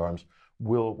supplying the arms?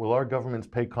 Will our governments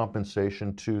pay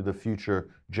compensation to the future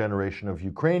generation of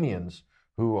Ukrainians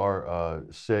who are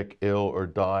sick, ill, or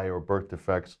die, or birth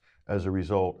defects as a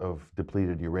result of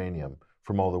depleted uranium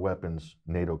from all the weapons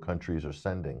NATO countries are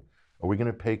sending? Are we going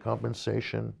to pay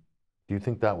compensation? Do you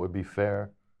think that would be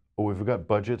fair? Or we've got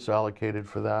budgets allocated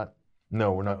for that?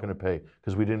 No, we're not going to pay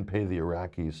because we didn't pay the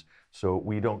Iraqis. So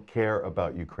we don't care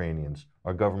about Ukrainians.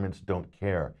 Our governments don't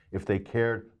care. If they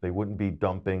cared, they wouldn't be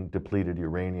dumping depleted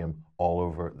uranium all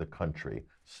over the country.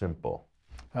 Simple.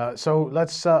 So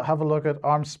let's have a look at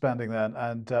arms spending then.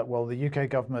 And well, the UK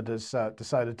government has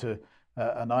decided to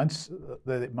announce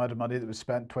the amount of money that was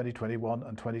spent in 2021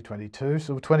 and 2022.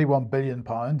 So £21 billion.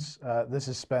 This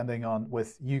is spending on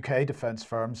with UK defence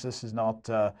firms. This is not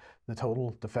the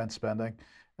total defence spending.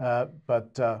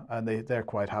 And they're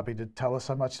quite happy to tell us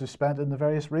how much they've spent in the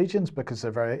various regions because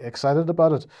they're very excited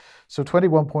about it. So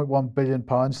 £21.1 billion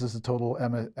is the total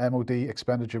MOD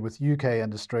expenditure with UK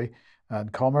industry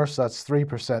and commerce. That's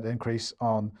 3% increase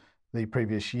on the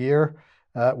previous year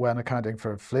when accounting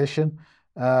for inflation.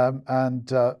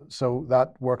 So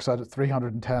that works out at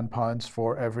 £310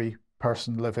 for every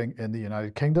person living in the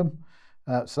United Kingdom.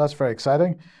 So that's very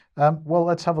exciting. Well,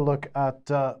 let's have a look at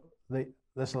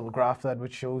this little graph then,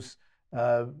 which shows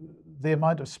the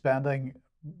amount of spending,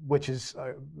 which is,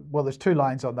 well, there's two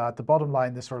lines on that. The bottom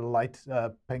line, this sort of light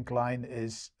pink line,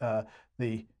 is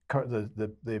the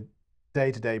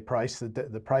day-to-day price,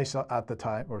 the price at the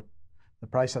time, or the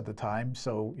price at the time.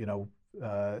 So, you know,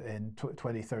 in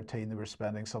 2013, they were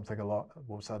spending something a lot,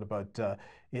 what was that, about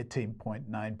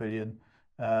 18.9 billion.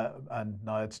 And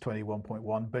now it's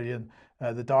 21.1 billion.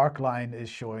 The dark line is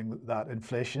showing that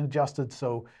inflation adjusted.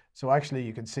 So actually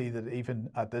you can see that even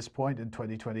at this point in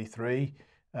 2023,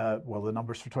 well, the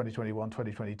numbers for 2021,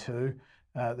 2022,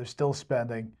 they're still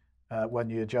spending, when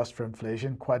you adjust for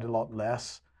inflation, quite a lot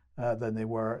less than they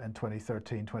were in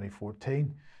 2013,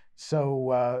 2014.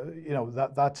 So, you know,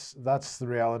 that's the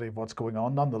reality of what's going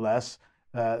on. Nonetheless,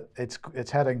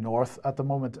 it's heading north at the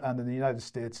moment, and in the United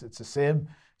States, it's the same.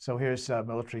 So here's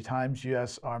Military Times.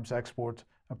 U.S. arms export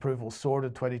approval soared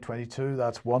in 2022.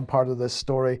 That's one part of this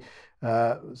story.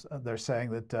 They're saying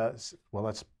that, well,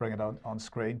 let's bring it on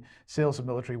screen. Sales of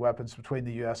military weapons between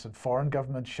the U.S. and foreign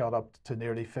governments shot up to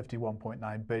nearly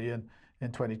 51.9 billion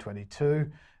in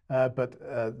 2022. But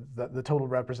the total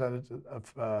represented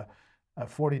a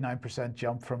 49%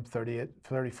 jump from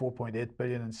 34.8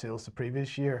 billion in sales the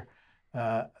previous year.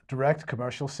 Direct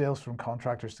commercial sales from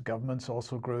contractors to governments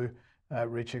also grew,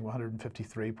 reaching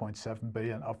 153.7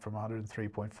 billion, up from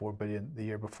 103.4 billion the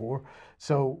year before.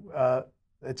 So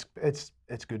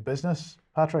it's good business,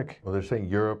 Patrick. Well, they're saying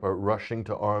Europe are rushing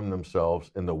to arm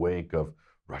themselves in the wake of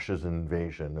Russia's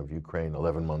invasion of Ukraine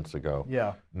 11 months ago.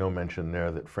 Yeah. No mention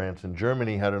there that France and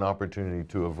Germany had an opportunity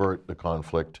to avert the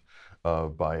conflict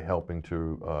by helping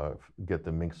to get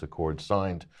the Minsk Accord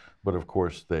signed. But of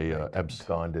course, they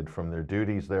absconded from their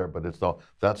duties there. But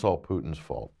that's all Putin's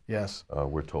fault. Yes.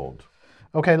 We're told.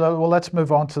 Okay, well, let's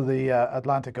move on to the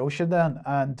Atlantic Ocean then.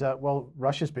 And, well,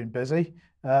 Russia's been busy.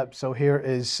 So here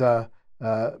is a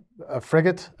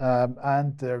frigate,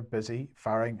 and they're busy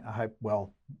firing,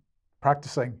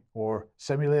 practicing or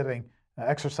simulating,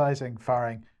 exercising,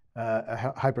 firing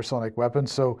a hypersonic weapon.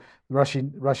 So the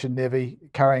Russian Navy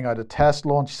carrying out a test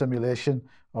launch simulation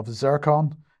of the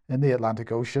Zircon in the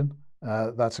Atlantic Ocean.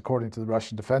 That's according to the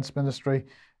Russian Defense Ministry.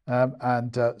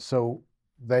 So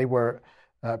they were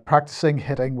practicing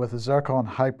hitting with a Zircon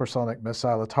hypersonic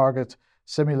missile a target,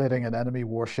 simulating an enemy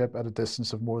warship at a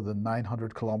distance of more than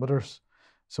 900 kilometers.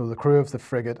 So the crew of the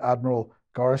frigate Admiral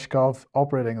Gorshkov,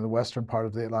 operating in the western part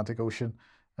of the Atlantic Ocean,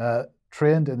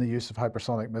 trained in the use of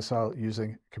hypersonic missile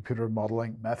using computer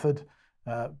modeling method.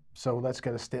 So let's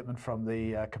get a statement from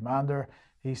the commander.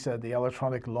 He said the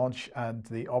electronic launch and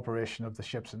the operation of the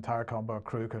ship's entire combat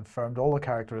crew confirmed all the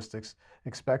characteristics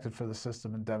expected for the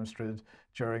system and demonstrated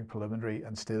during preliminary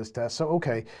and status tests. So,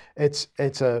 okay, it's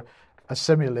a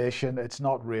simulation. It's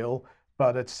not real,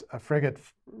 but it's a frigate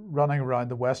running around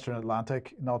the Western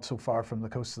Atlantic, not so far from the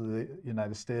coast of the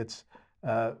United States.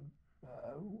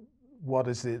 We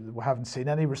haven't seen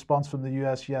any response from the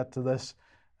US yet to this,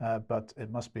 but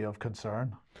it must be of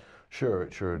concern. Sure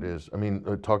it is. I mean,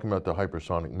 talking about the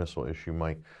hypersonic missile issue,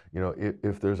 Mike, you know,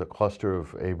 if there's a cluster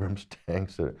of Abrams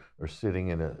tanks that are sitting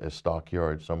in a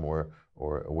stockyard somewhere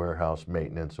or a warehouse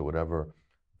maintenance or whatever,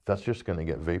 that's just going to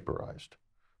get vaporized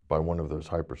by one of those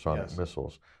hypersonic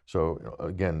missiles. So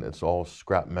again, it's all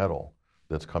scrap metal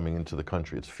that's coming into the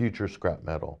country. It's future scrap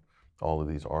metal, all of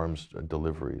these arms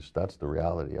deliveries. That's the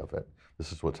reality of it.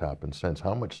 This is what's happened since.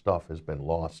 How much stuff has been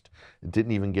lost? It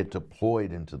didn't even get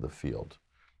deployed into the field.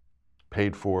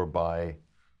 Paid for by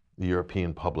the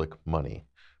European public money,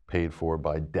 paid for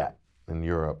by debt in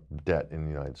Europe, debt in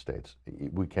the United States.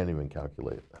 We can't even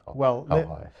calculate how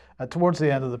high. Towards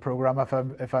the end of the program,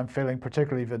 if I'm feeling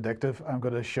particularly vindictive, I'm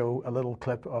going to show a little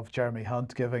clip of Jeremy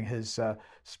Hunt giving his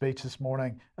speech this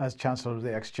morning as Chancellor of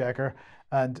the Exchequer.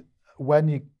 And when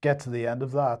you get to the end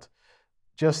of that,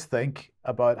 just think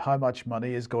about how much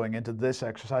money is going into this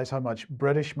exercise, how much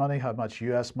British money, how much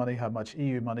US money, how much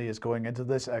EU money is going into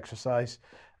this exercise,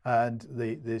 and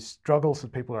the struggles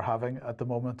that people are having at the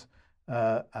moment.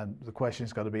 And the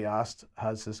question's got to be asked,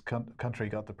 has this country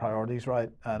got the priorities right?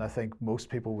 And I think most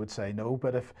people would say no.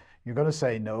 But if you're going to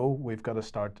say no, we've got to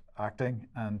start acting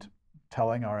and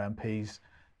telling our MPs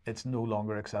it's no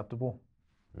longer acceptable.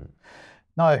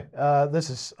 Now, this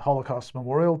is Holocaust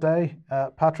Memorial Day,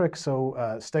 Patrick,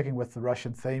 so sticking with the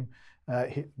Russian theme,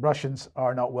 Russians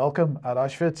are not welcome at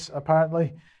Auschwitz,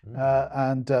 apparently,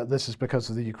 and this is because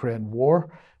of the Ukraine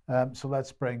war. So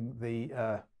let's bring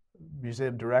the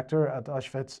museum director at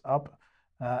Auschwitz up,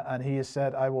 and he has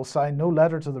said, "I will sign no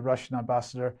letter to the Russian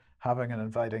ambassador having an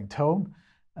inviting tone."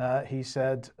 He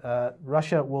said,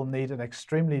 "Russia will need an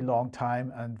extremely long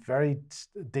time and very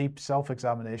deep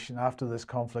self-examination after this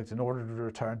conflict in order to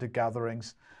return to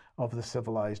gatherings of the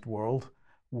civilized world."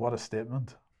 What a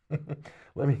statement.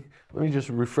 Let me just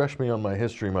refresh me on my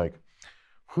history, Mike.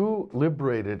 Who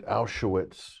liberated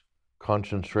Auschwitz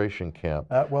concentration camp?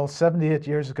 Well, 78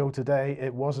 years ago today,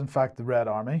 it was in fact the Red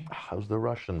Army. It was the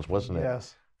Russians, wasn't it?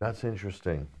 Yes. That's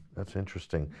interesting. That's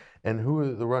interesting. And who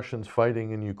are the Russians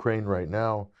fighting in Ukraine right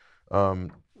now?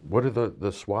 What are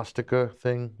the swastika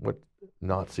thing? What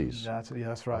Nazis? That's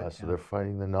right. So they're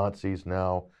fighting the Nazis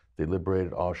now. They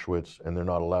liberated Auschwitz, and they're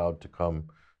not allowed to come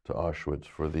to Auschwitz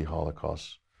for the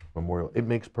Holocaust Memorial. It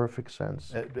makes perfect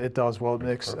sense. It does. Well, it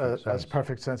makes as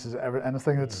perfect sense as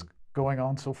anything that's going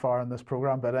on so far in this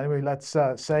program. But anyway, let's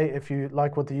say if you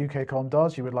like what the UK Column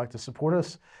does, you would like to support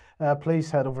us,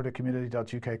 please head over to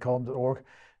community.ukcolumn.org.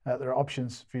 There are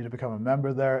options for you to become a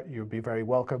member there. You'll be very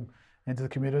welcome into the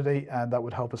community, and that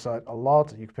would help us out a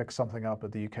lot. You can pick something up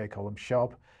at the UK Column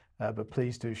shop, but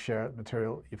please do share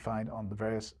material you find on the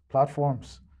various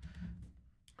platforms.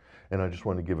 And I just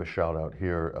want to give a shout out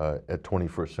here at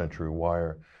 21st Century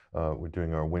Wire. We're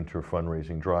doing our winter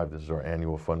fundraising drive. This is our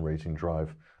annual fundraising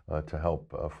drive to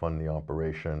help fund the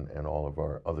operation and all of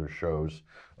our other shows,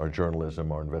 our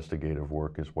journalism, our investigative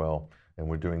work as well. And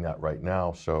we're doing that right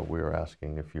now. So we are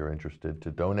asking if you're interested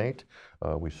to donate.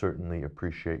 We certainly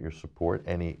appreciate your support.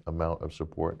 Any amount of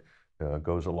support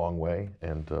goes a long way,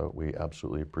 and we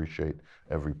absolutely appreciate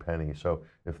every penny. So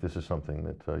if this is something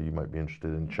that you might be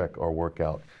interested in, check our work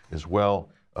out as well.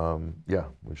 Yeah,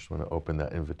 we just want to open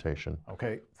that invitation.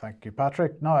 Okay, thank you,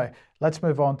 Patrick. Now, let's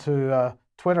move on to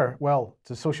Twitter, well,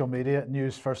 to social media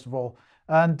news first of all.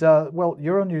 And well,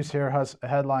 Euronews here has a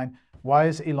headline, "Why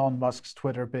is Elon Musk's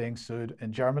Twitter being sued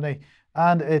in Germany?"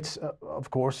 And it's,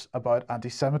 of course, about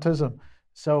anti-Semitism.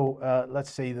 So let's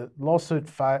see, the lawsuit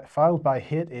filed by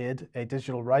Hate Aid, a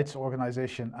digital rights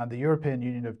organization, and the European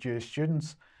Union of Jewish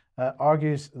Students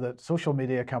argues that social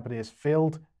media company has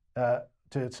failed to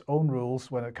its own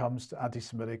rules when it comes to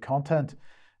anti-Semitic content.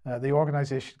 The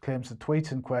organization claims the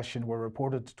tweets in question were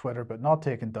reported to Twitter but not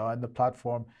taken down. The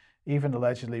platform even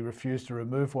allegedly refused to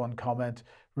remove one comment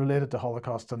related to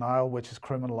Holocaust denial, which is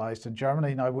criminalized in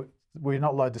Germany. Now, we're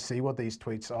not allowed to see what these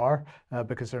tweets are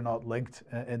because they're not linked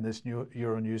in this new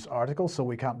Euronews article, so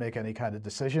we can't make any kind of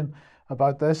decision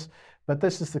about this. But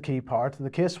this is the key part. The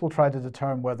case will try to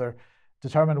determine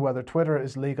whether Twitter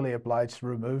is legally obliged to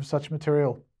remove such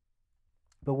material.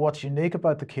 But what's unique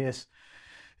about the case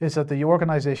is that the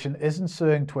organization isn't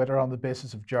suing Twitter on the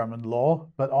basis of German law,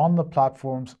 but on the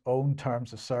platform's own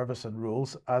terms of service and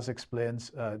rules, as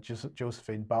explains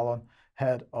Josephine Ballon,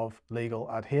 head of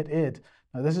legal at Hate Aid.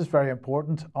 Now, this is very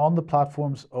important, on the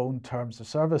platform's own terms of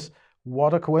service.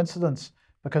 What a coincidence,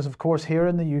 because of course here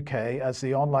in the UK, as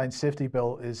the online safety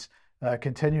bill is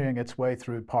continuing its way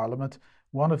through Parliament,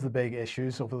 one of the big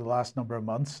issues over the last number of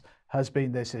months has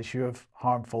been this issue of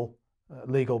harmful,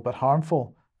 legal but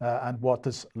harmful. And what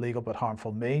does legal but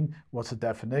harmful mean? What's the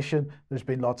definition? There's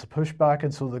been lots of pushback,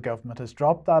 and so the government has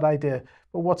dropped that idea.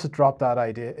 But what's it dropped that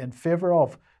idea in favour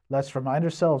of? Let's remind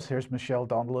ourselves, here's Michelle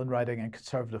Donnellan writing in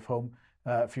Conservative Home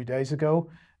a few days ago.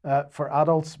 For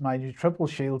adults, my new triple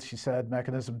shield, she said,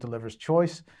 mechanism delivers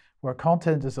choice. where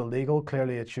content is illegal,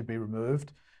 clearly it should be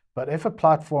removed. But if a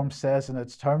platform says in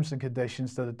its terms and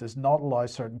conditions that it does not allow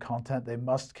certain content, they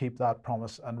must keep that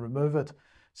promise and remove it.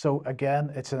 So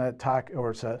again, it's an attack,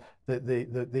 or it's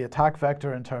the attack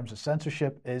vector in terms of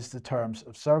censorship is the terms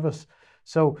of service.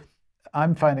 So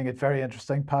I'm finding it very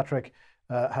interesting, Patrick.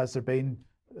 Has there been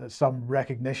some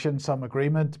recognition, some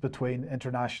agreement between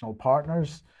international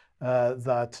partners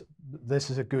that this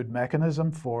is a good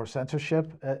mechanism for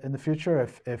censorship in the future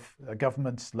if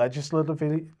governments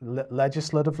legislatively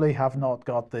have not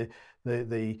got the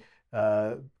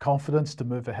confidence to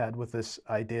move ahead with this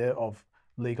idea of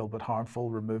legal but harmful,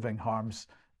 removing harms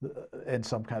in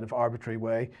some kind of arbitrary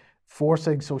way,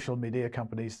 forcing social media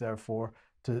companies therefore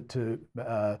to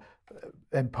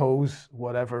impose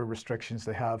whatever restrictions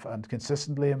they have and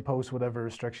consistently impose whatever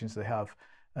restrictions they have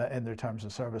in their terms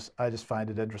of service. I just find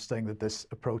it interesting that this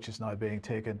approach is now being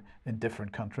taken in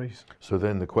different countries. So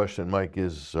then the question, Mike,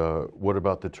 is what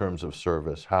about the terms of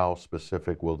service? How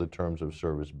specific will the terms of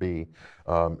service be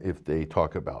if they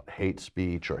talk about hate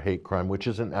speech or hate crime, which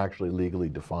isn't actually legally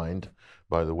defined,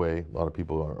 by the way? A lot of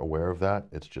people aren't aware of that.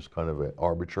 It's just kind of an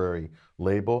arbitrary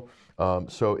label.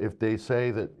 So if they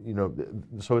say that,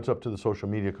 so it's up to the social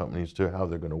media companies to how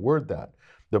they're going to word that.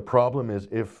 The problem is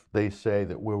if they say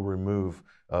that we'll remove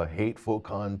hateful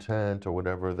content or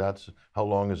whatever, that's how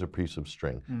long is a piece of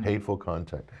string? Hateful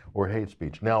content or hate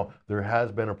speech. Now, there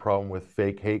has been a problem with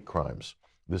fake hate crimes.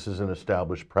 This is an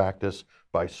established practice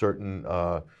by certain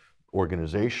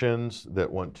organizations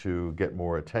that want to get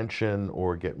more attention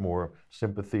or get more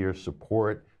sympathy or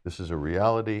support. This is a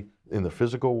reality. In the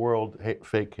physical world,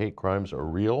 fake hate crimes are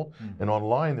real. And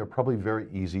online, they're probably very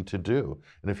easy to do.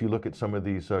 And if you look at some of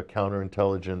these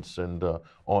counterintelligence and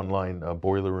online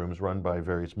boiler rooms run by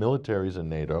various militaries in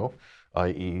NATO,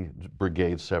 i.e.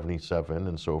 Brigade 77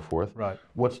 and so forth, right.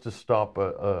 What's to stop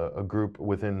a group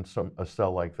within a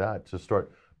cell like that to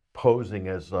start posing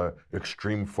as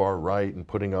extreme far right and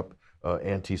putting up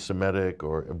anti-Semitic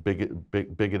or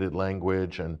bigoted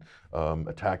language and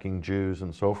attacking Jews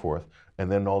and so forth,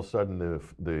 and then all of a sudden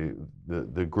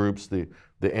the groups,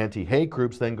 the anti-hate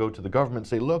groups, then go to the government and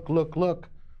say, look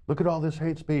at all this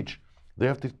hate speech. They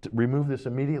have to remove this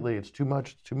immediately. It's too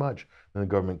much. It's too much. And the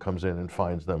government comes in and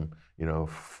fines them,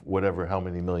 how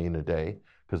many million a day,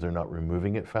 because they're not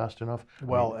removing it fast enough.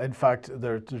 Well, in fact,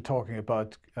 they're talking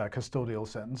about custodial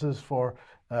sentences for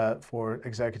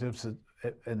executives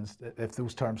if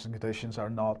those terms and conditions are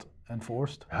not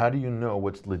enforced. How do you know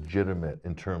what's legitimate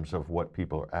in terms of what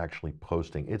people are actually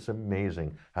posting? It's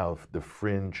amazing how the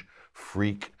fringe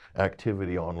freak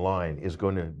activity online is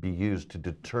going to be used to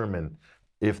determine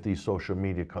if these social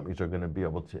media companies are going to be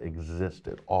able to exist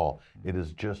at all. It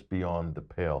is just beyond the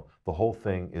pale. The whole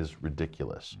thing is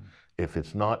ridiculous. If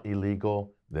it's not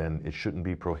illegal, then it shouldn't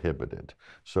be prohibited.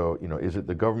 So, is it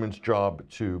the government's job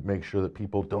to make sure that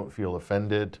people don't feel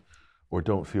offended or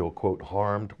don't feel, quote,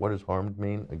 harmed? What does harmed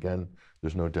mean? Again,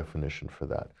 there's no definition for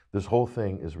that. This whole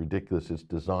thing is ridiculous. It's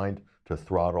designed to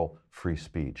throttle free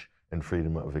speech and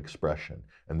freedom of expression.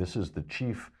 And this is the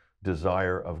chief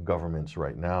desire of governments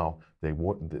right now. They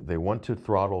want to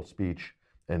throttle speech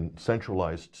and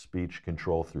centralized speech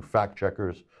control through fact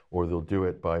checkers, or they'll do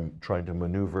it by trying to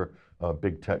maneuver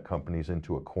big tech companies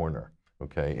into a corner.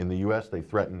 Okay, in the U.S., they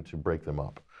threaten to break them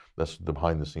up. That's the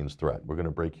behind-the-scenes threat. We're going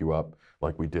to break you up,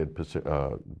 like we did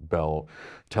Bell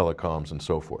Telecoms and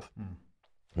so forth,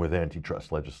 with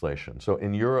antitrust legislation. So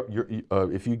in Europe,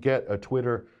 if you get a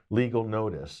Twitter legal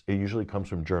notice, it usually comes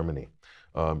from Germany,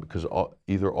 because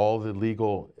either all the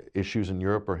legal issues in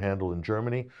Europe are handled in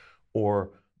Germany,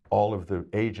 or all of the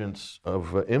agents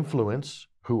of influence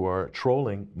who are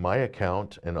trolling my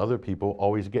account and other people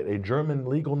always get a German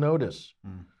legal notice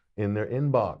in their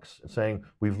inbox saying,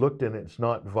 we've looked in it, it's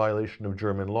not violation of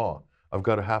German law. I've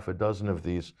got a half a dozen of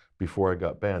these before I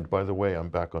got banned. By the way, I'm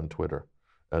back on Twitter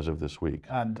as of this week.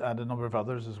 And a number of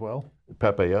others as well.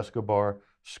 Pepe Escobar,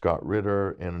 Scott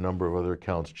Ritter, and a number of other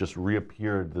accounts just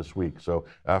reappeared this week. So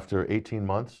after 18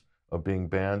 months of being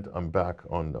banned, I'm back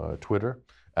on Twitter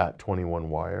at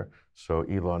 21Wire. So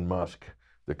Elon Musk,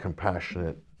 the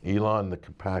compassionate,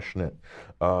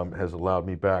 has allowed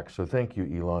me back. So thank you,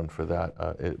 Elon, for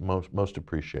that. Most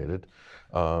appreciated.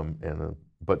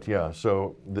 But yeah,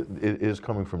 so it is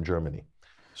coming from Germany.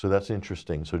 So that's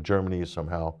interesting. So Germany is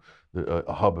somehow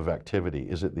a hub of activity.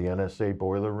 Is it the NSA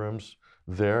boiler rooms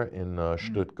there in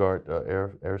Stuttgart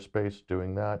airspace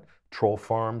doing that? Troll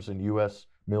farms in U.S.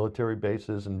 military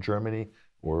bases in Germany?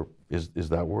 Or is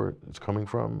that where it's coming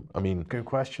from? I mean, good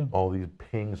question. All these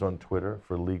pings on Twitter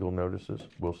for legal notices,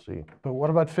 we'll see. But what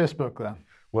about Facebook then?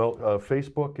 Well,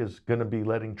 Facebook is going to be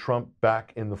letting Trump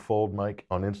back in the fold, Mike,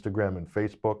 on Instagram and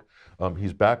Facebook.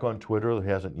 He's back on Twitter. He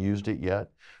hasn't used it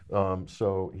yet. It's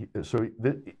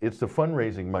the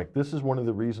fundraising, Mike. This is one of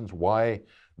the reasons why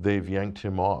they've yanked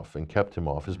him off and kept him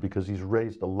off, is because he's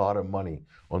raised a lot of money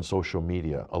on social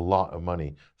media, a lot of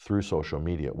money through social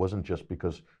media. It wasn't just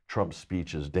because Trump's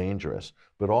speech is dangerous,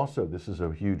 but also this is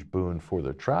a huge boon for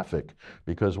the traffic,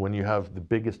 because when you have the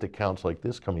biggest accounts like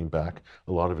this coming back,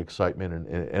 a lot of excitement, and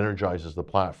it energizes the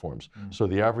platforms. So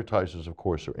the advertisers, of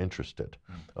course, are interested,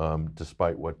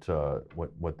 despite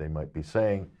what they might be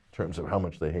saying in terms of how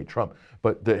much they hate Trump.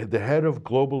 But the head of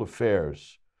global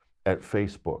affairs at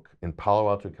Facebook in Palo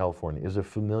Alto, California, is a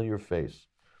familiar face.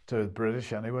 To the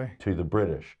British, anyway? To the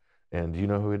British. And do you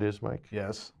know who it is, Mike?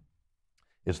 Yes.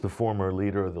 It's the former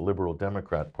leader of the Liberal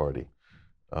Democrat Party.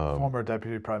 Former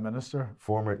Deputy Prime Minister?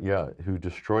 Who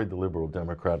destroyed the Liberal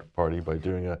Democrat Party by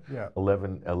doing a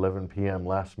 11 p.m.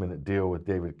 last-minute deal with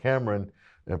David Cameron,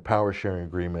 a power-sharing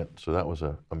agreement. So that was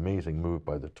an amazing move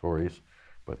by the Tories.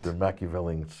 But their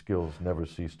Machiavellian skills never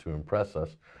cease to impress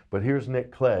us. But here's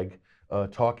Nick Clegg,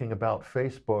 talking about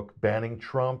Facebook banning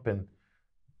Trump, and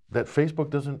that Facebook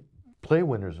doesn't play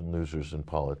winners and losers in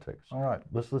politics. All right.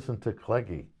 Let's listen to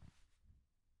Cleggy.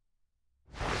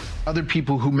 Other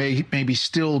people who maybe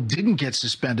still didn't get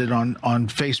suspended on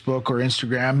Facebook or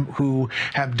Instagram who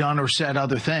have done or said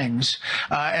other things.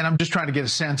 And I'm just trying to get a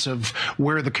sense of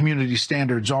where the community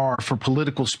standards are for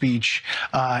political speech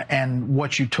and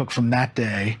what you took from that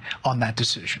day on that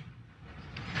decision.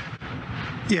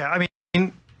 Yeah, I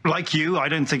mean, like you, I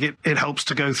don't think it helps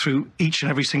to go through each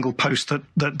and every single post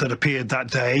that appeared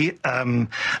that day.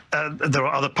 There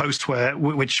are other posts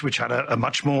which had a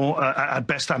much more, at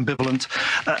best, ambivalent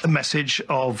message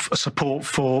of support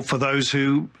for those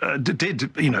who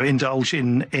did, indulge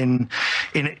in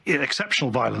exceptional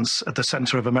violence at the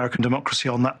center of American democracy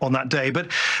on that day.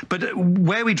 But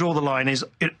where we draw the line is,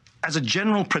 as a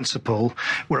general principle,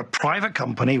 we're a private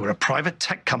company, we're a private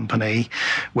tech company,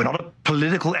 we're not a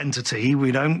political entity.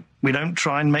 We don't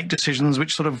try and make decisions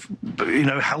which sort of,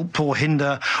 help or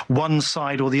hinder one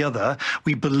side or the other.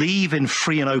 We believe in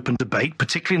free and open debate,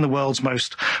 particularly in the world's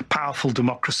most powerful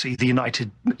democracy, the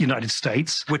United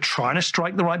States. We're trying to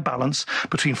strike the right balance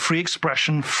between free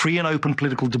expression, free and open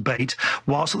political debate,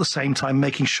 whilst at the same time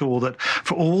making sure that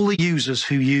for all the users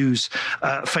who use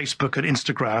Facebook and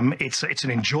Instagram, it's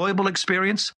an enjoyable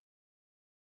experience.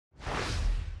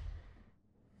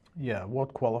 Yeah,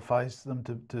 what qualifies them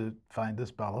to find this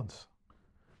balance?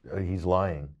 He's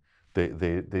lying.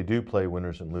 They do play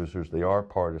winners and losers. They are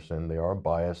partisan. They are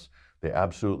biased. They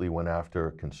absolutely went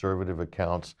after conservative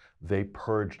accounts. They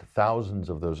purged thousands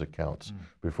of those accounts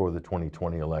before the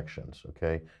 2020 elections,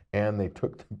 okay? And they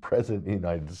took the President of the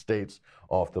United States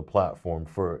off the platform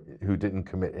who didn't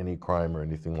commit any crime or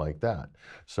anything like that.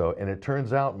 So, and it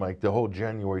turns out, Mike, the whole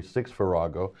January 6th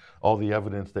farrago, all the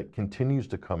evidence that continues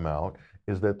to come out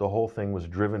is that the whole thing was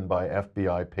driven by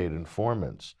FBI paid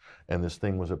informants. And this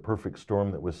thing was a perfect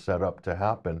storm that was set up to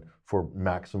happen for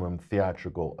maximum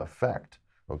theatrical effect.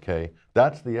 Okay,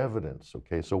 that's the evidence.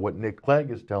 Okay, so what Nick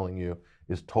Clegg is telling you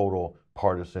is total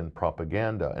partisan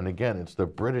propaganda. And again, it's the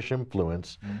British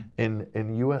influence in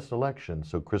U.S. elections.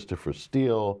 So Christopher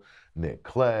Steele, Nick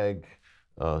Clegg,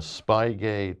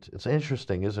 Spygate. It's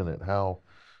interesting, isn't it, how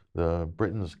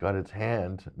Britain's got its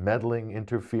hand meddling,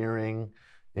 interfering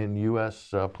in U.S.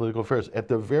 Political affairs at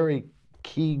the very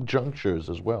key junctures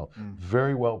as well.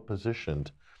 Very well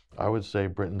positioned. I would say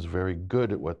Britain's very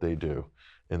good at what they do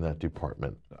in that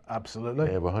department. Absolutely.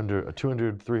 They have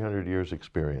 200, 300 years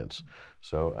experience.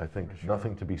 So I think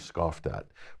nothing to be scoffed at.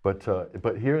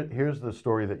 But here's the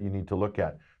story that you need to look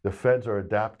at. The feds are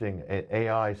adapting an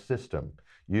AI system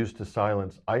used to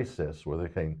silence ISIS, or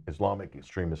the Islamic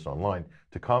extremists online,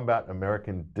 to combat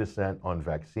American dissent on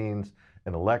vaccines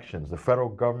and elections. The federal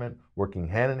government working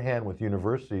hand in hand with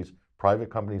universities, private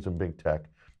companies, and big tech,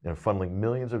 and funneling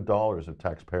millions of dollars of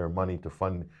taxpayer money to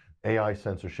fund AI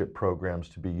censorship programs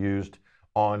to be used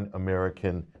on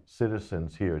American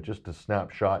citizens here. Just a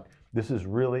snapshot. This is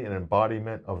really an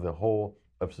embodiment of the whole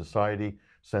of society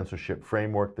censorship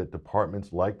framework that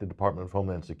departments like the Department of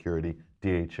Homeland Security,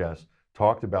 DHS,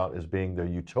 talked about as being their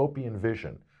utopian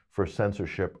vision for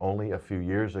censorship only a few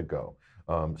years ago,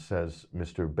 says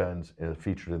Mr. Benz,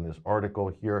 featured in this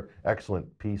article here.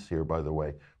 Excellent piece here, by the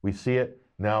way. We see it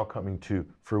now coming to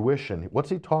fruition.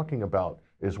 What's he talking about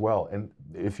as well? And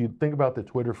if you think about the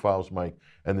Twitter files, Mike,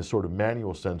 and the sort of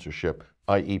manual censorship,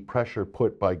 i.e. pressure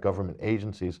put by government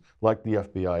agencies like the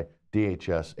FBI,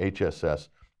 DHS, HSS,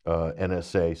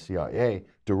 NSA, CIA,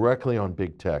 directly on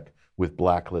big tech with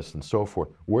blacklists and so forth.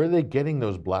 Where are they getting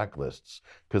those blacklists?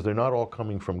 Because they're not all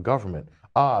coming from government.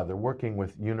 They're working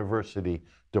with university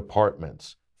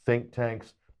departments, think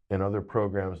tanks, and other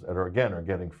programs that are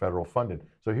getting federal funded.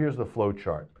 So here's the flow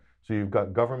chart. So you've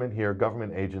got government here,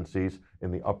 government agencies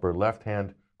in the upper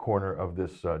left-hand corner of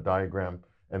this diagram,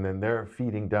 and then they're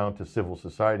feeding down to civil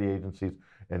society agencies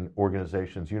and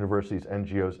organizations, universities,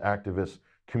 NGOs, activists,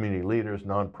 community leaders,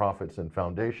 nonprofits, and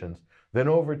foundations, then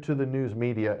over to the news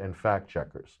media and fact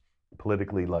checkers,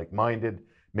 politically like-minded,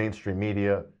 mainstream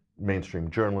media, mainstream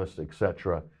journalists,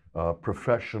 etc.,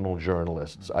 professional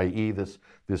journalists, i.e. this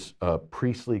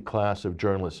priestly class of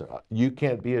journalists. You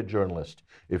can't be a journalist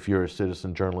if you're a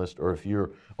citizen journalist, or if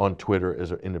you're on Twitter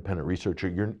as an independent researcher.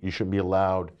 You shouldn't be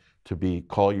allowed to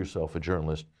call yourself a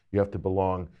journalist. You have to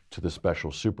belong to the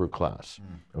special super class,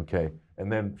 okay?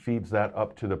 And then feeds that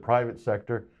up to the private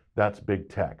sector. That's big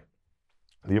tech.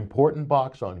 The important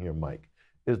box on here, Mike,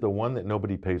 is the one that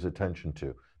nobody pays attention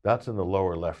to. That's in the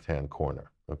lower left-hand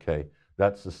corner, okay?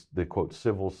 That's the quote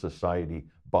civil society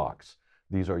box.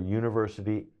 These are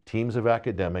university teams of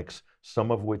academics, some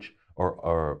of which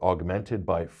are augmented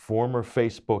by former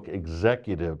Facebook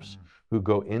executives who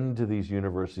go into these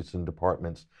universities and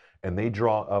departments, and they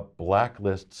draw up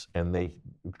blacklists and they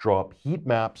draw up heat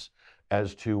maps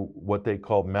as to what they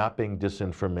call mapping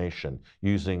disinformation,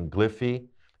 using Glyphy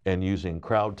and using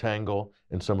CrowdTangle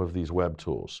and some of these web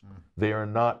tools. They are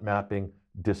not mapping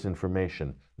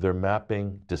disinformation. They're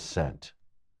mapping dissent.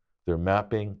 They're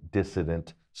mapping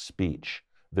dissident speech.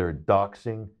 They're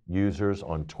doxing users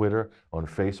on Twitter, on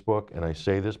Facebook, and I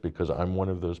say this because I'm one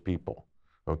of those people,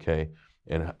 okay?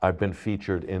 And I've been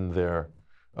featured in their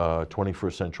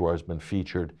 21st Century Wire has been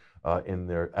featured in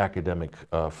their academic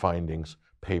findings,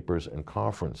 papers, and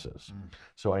conferences.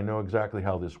 So I know exactly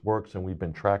how this works, and we've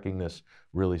been tracking this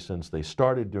really since they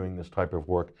started doing this type of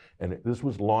work. And this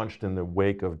was launched in the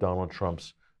wake of Donald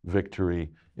Trump's victory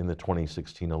in the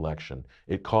 2016 election.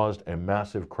 It caused a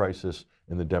massive crisis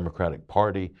in the Democratic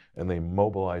Party, and they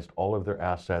mobilized all of their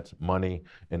assets, money,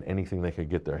 and anything they could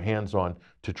get their hands on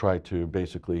to try to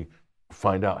basically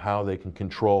find out how they can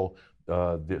control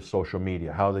the social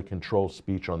media, how they control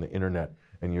speech on the internet.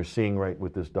 And you're seeing right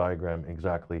with this diagram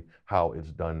exactly how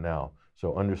it's done now.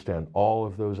 So understand all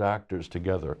of those actors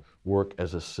together work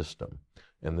as a system.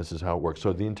 And this is how it works.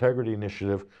 So the Integrity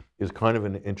Initiative is kind of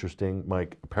an interesting,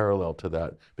 Mike, parallel to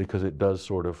that, because it does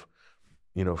sort of,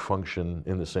 function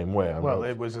in the same way. Well,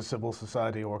 it was a civil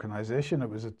society organization. It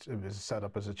was set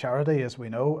up as a charity, as we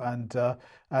know, and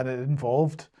it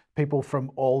involved people from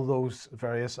all those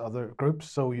various other groups.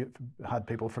 So you had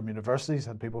people from universities,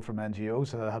 had people from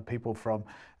NGOs, it had people from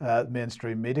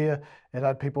mainstream media, it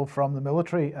had people from the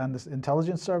military and the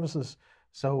intelligence services.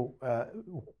 So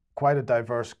quite a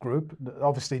diverse group.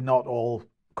 Obviously not all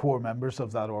core members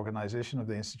of that organization, of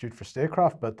the Institute for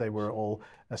Statecraft, but they were all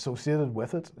associated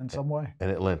with it in some way. And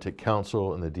Atlantic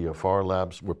Council and the DFR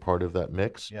labs were part of that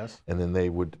mix. Yes. And then they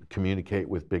would communicate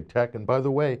with big tech. And by the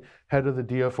way, head of the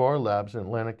DFR labs and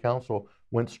Atlantic Council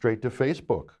went straight to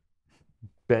Facebook,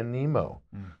 Ben Nemo.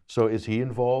 So is he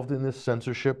involved in this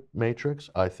censorship matrix?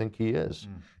 I think he is.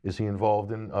 Is he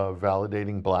involved in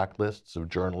validating blacklists of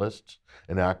journalists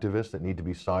and activists that need to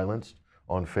be silenced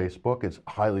on Facebook? It's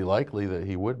highly likely that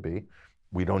he would be.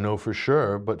 We don't know for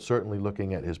sure, but certainly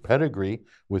looking at his pedigree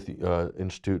with the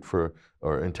Institute for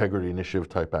or Integrity Initiative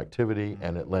type activity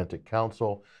and Atlantic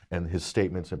Council and his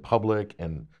statements in public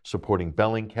and supporting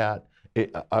Bellingcat,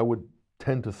 I would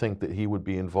tend to think that he would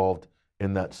be involved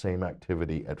in that same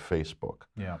activity at Facebook.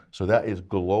 Yeah. So that is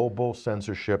global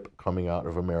censorship coming out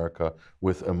of America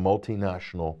with a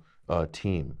multinational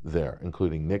team there,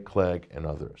 including Nick Clegg and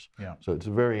others. Yeah. So it's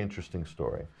a very interesting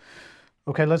story.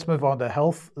 Okay, let's move on to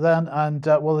health then. And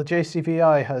the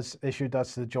JCVI has issued,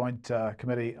 that's the Joint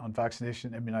Committee on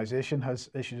Vaccination and Immunisation, has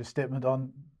issued a statement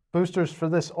on boosters for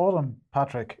this autumn,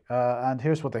 Patrick. And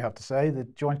here's what they have to say. The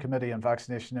Joint Committee on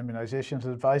Vaccination and Immunisation has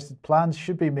advised that plans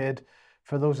should be made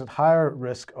for those at higher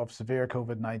risk of severe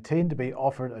COVID-19 to be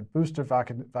offered a booster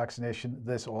vaccination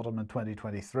this autumn in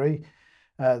 2023.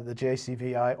 The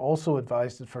JCVI also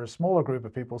advised that for a smaller group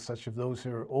of people, such as those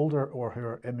who are older or who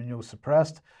are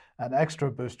immunosuppressed, an extra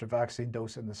booster vaccine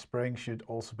dose in the spring should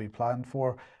also be planned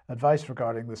for. Advice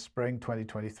regarding the spring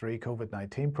 2023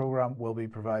 COVID-19 program will be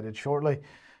provided shortly.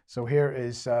 So here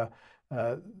is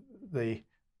the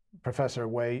Professor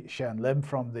Wei Shen Lim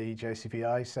from the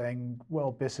JCVI saying,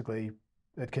 well, basically,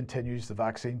 the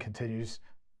vaccine continues,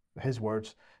 his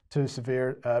words,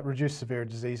 to reduce severe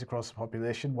disease across the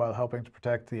population while helping to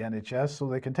protect the NHS. So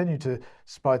they continue to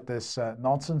spout this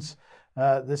nonsense.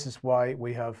 This is why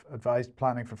we have advised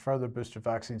planning for further booster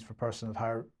vaccines for persons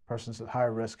at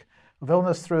higher risk of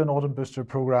illness through an autumn booster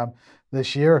program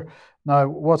this year. Now,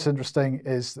 what's interesting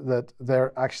is that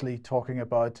they're actually talking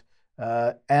about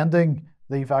ending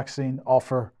the vaccine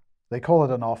offer. They call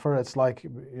it an offer. It's like,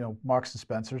 Marks and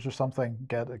Spencer's or something.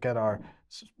 Get our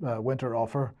winter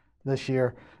offer this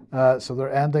year. So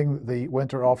they're ending the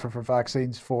winter offer for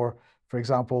vaccines. For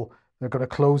example, they're going to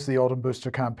close the autumn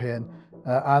booster campaign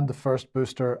and the first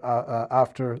booster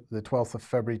after the 12th of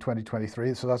February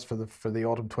 2023. So that's for the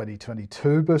autumn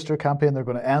 2022 booster campaign. They're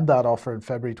going to end that offer in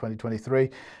February 2023,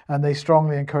 and they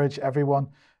strongly encourage everyone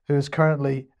who is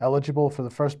currently eligible for the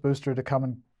first booster to come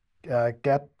and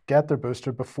get their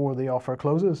booster before the offer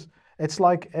closes. It's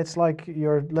like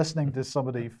you're listening to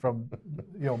somebody from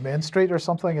Main Street or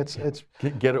something. It's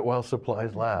get it while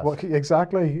supplies last. Well,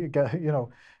 exactly.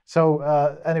 So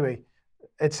anyway,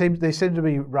 they seem to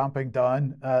be ramping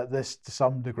down this to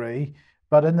some degree,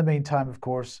 but in the meantime, of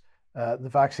course, the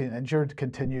vaccine injured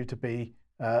continue to be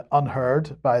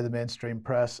unheard by the mainstream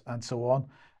press and so on.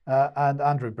 And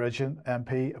Andrew Bridgen,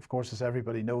 MP, of course, as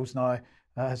everybody knows now,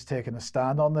 has taken a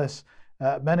stand on this.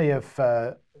 Many of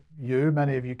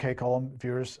UK column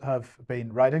viewers have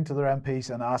been writing to their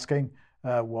MPs and asking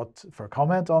for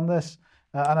comment on this.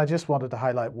 And I just wanted to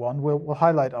highlight one. We'll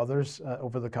highlight others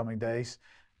over the coming days.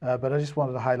 But I just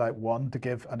wanted to highlight one to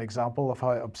give an example of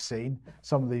how obscene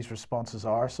some of these responses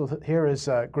are. So here is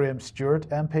Graham Stewart,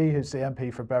 MP, who's the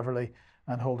MP for Beverley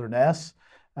and Holderness.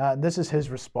 And this is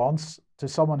his response to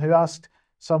someone who asked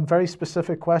some very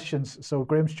specific questions. So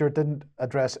Graham Stewart didn't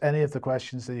address any of the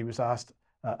questions that he was asked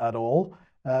at all,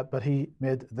 but he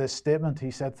made this statement.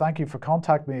 He said, "Thank you for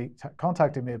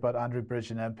contacting me about Andrew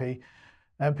Bridgen,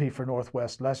 MP for North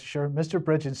West Leicestershire. Mr.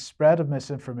 Bridgen's spread of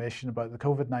misinformation about the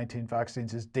COVID-19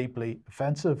 vaccines is deeply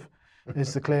offensive,"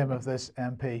 is the claim of this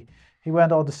MP. He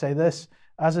went on to say this: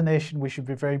 "As a nation, we should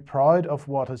be very proud of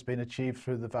what has been achieved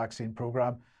through the vaccine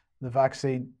programme. The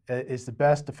vaccine is the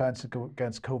best defence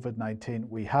against COVID-19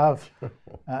 we have."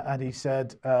 And he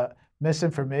said,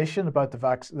 misinformation about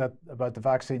the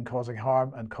vaccine causing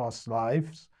harm and costs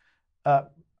lives.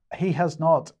 He has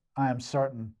not, I am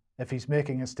certain, if he's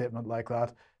making a statement like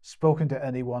that, spoken to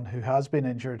anyone who has been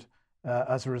injured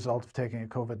as a result of taking a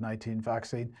COVID-19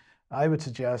 vaccine. I would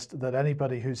suggest that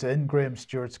anybody who's in Graham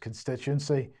Stewart's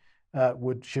constituency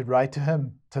should write to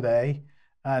him today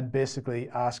and basically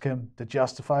ask him to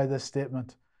justify this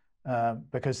statement,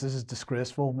 because this is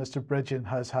disgraceful. Mr. Bridgen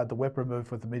has had the whip removed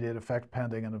with immediate effect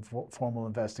pending a formal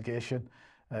investigation,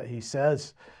 he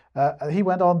says. He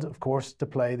went on, of course, to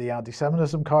play the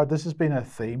anti-Semitism card. This has been a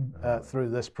theme through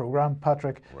this programme,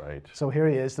 Patrick. Right. So here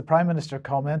he is. The Prime Minister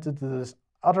commented that it is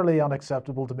utterly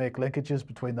unacceptable to make linkages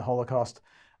between the Holocaust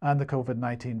and the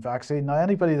COVID-19 vaccine. Now,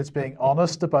 anybody that's being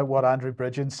honest about what Andrew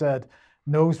Bridgen said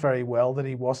knows very well that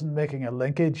he wasn't making a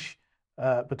linkage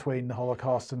between the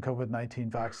Holocaust and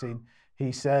COVID-19 vaccine.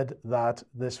 He said that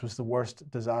this was the worst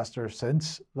disaster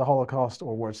since the Holocaust,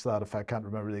 or words to that effect. Can't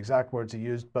remember the exact words he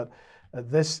used, but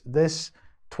this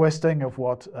twisting of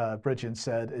what Bridgen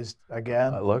said is,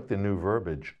 again... I like the new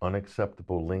verbiage,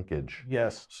 unacceptable linkage.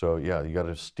 Yes. So, yeah, you got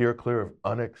to steer clear of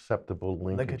unacceptable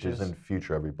linkages in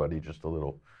future, everybody. Just a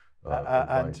little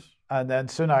advice. And then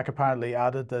Sunak apparently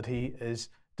added that he is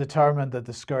determined that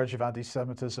the scourge of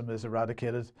anti-Semitism is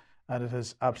eradicated and it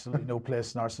has absolutely no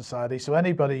place in our society. So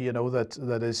anybody,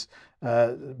 that is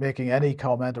making any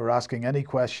comment or asking any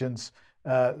questions,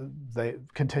 they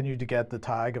continue to get the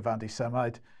tag of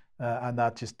anti-Semite, and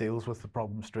that just deals with the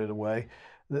problem straight away.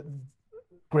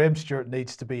 Graham Stewart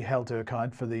needs to be held to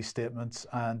account for these statements,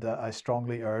 and I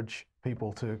strongly urge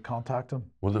people to contact him.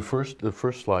 Well, the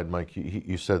first slide, Mike,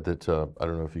 you said that, I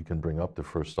don't know if you can bring up the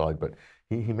first slide, but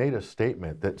he made a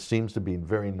statement that seems to be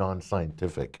very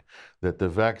non-scientific, that the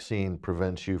vaccine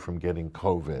prevents you from getting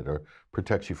COVID or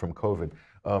protects you from COVID.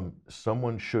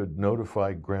 Someone should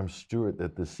notify Graham Stewart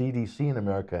that the CDC in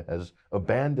America has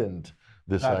abandoned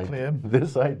this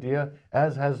idea,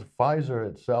 as has Pfizer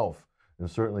itself.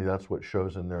 And certainly that's what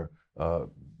shows in their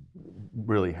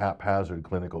really haphazard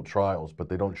clinical trials, but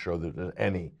they don't show that there's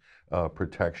any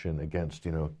protection against,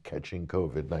 catching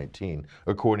COVID-19,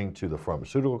 according to the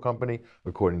pharmaceutical company,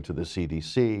 according to the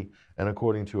CDC, and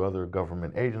according to other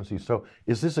government agencies. So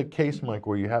is this a case, Mike,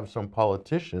 where you have some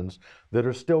politicians that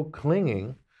are still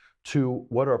clinging to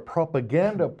what are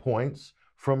propaganda points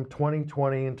from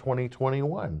 2020 and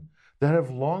 2021 that have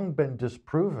long been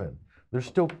disproven? They're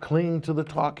still clinging to the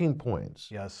talking points.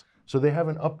 Yes. So they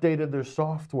haven't updated their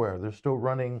software. They're still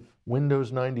running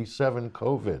Windows 97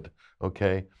 COVID,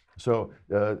 okay? So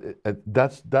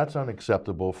that's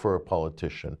unacceptable for a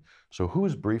politician. So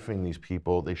who's briefing these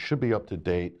people? They should be up to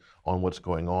date on what's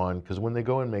going on, because when they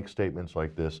go and make statements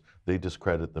like this, they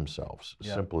discredit themselves.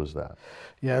 Yeah. Simple as that.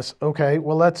 Yes. Okay.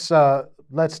 Well, let's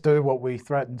do what we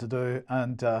threatened to do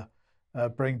and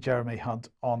bring Jeremy Hunt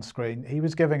on screen. He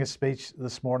was giving a speech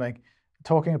this morning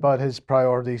talking about his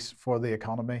priorities for the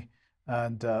economy.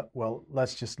 And well,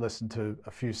 let's just listen to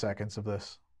a few seconds of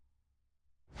this.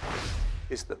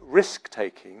 Is that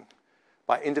risk-taking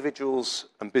by individuals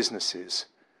and businesses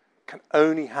can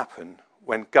only happen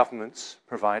when governments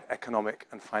provide economic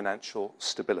and financial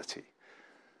stability.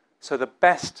 So the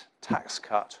best tax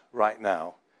cut right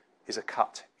now is a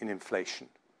cut in inflation.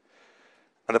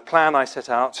 And the plan I set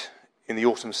out in the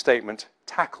autumn statement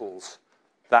tackles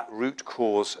that root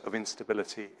cause of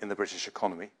instability in the British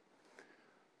economy.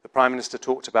 The Prime Minister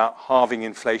talked about halving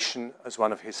inflation as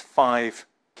one of his 5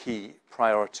 key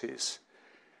priorities.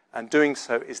 And doing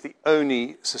so is the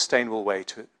only sustainable way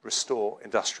to restore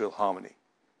industrial harmony.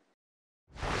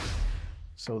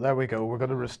 So there we go. We're going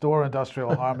to restore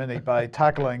industrial harmony by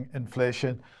tackling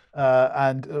inflation.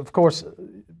 And of course,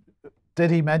 did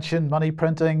he mention money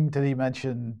printing? Did he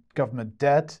mention government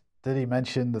debt? Did he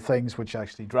mention the things which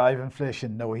actually drive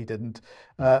inflation? No, he didn't.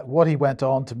 What he went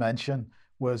on to mention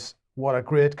was what a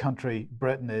great country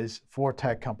Britain is for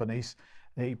tech companies.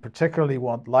 They particularly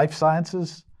want life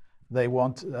sciences. They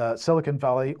want Silicon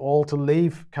Valley all to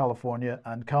leave California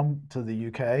and come to the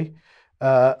UK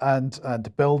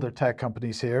and build their tech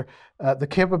companies here. The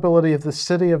capability of the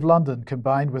City of London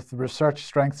combined with the research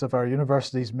strengths of our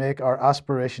universities make our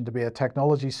aspiration to be a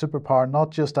technology superpower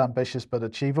not just ambitious but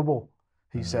achievable,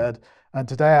 he said. And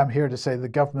today I'm here to say the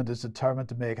government is determined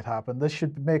to make it happen. This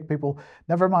should make people,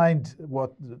 never mind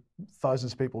what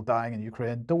thousands of people dying in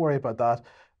Ukraine, don't worry about that,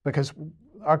 because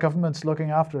our government's looking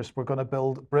after us. We're going to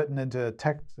build Britain into a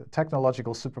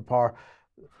technological superpower.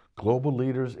 Global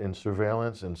leaders in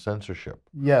surveillance and censorship.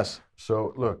 Yes.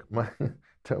 So look,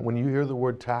 when you hear the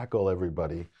word tackle,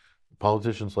 everybody,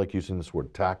 politicians like using this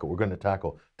word tackle. We're going to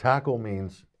tackle. Tackle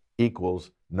means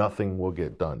equals nothing will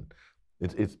get done.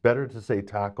 It's better to say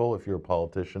tackle if you're a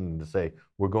politician than to say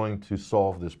we're going to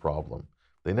solve this problem.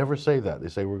 They never say that. They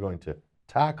say we're going to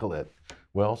tackle it.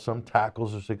 Well, some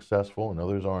tackles are successful and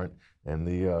others aren't, and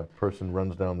the person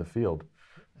runs down the field.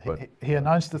 But he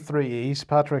announced the 3 E's,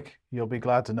 Patrick, you'll be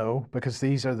glad to know, because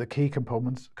these are the key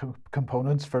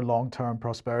components for long-term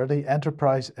prosperity: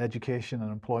 enterprise, education,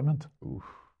 and employment. Oof.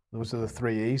 Those are the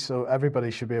 3 E's, so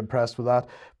everybody should be impressed with that.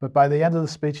 But by the end of the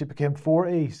speech, it became 4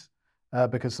 E's,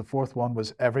 because the 4th one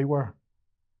was everywhere.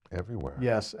 Everywhere?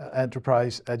 Yes,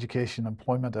 enterprise, education,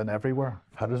 employment, and everywhere.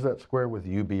 How does that square with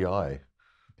UBI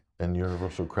and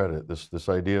universal credit, this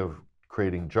idea of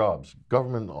creating jobs?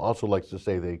 Government also likes to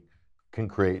say they can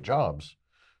create jobs.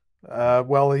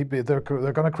 Well, they're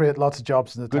going to create lots of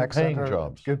jobs in the tech sector. Good paying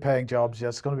jobs. Good paying jobs,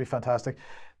 yes, it's going to be fantastic.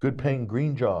 Good paying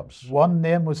green jobs. One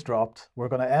name was dropped. We're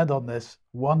going to end on this.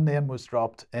 One name was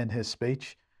dropped in his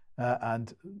speech,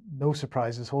 and no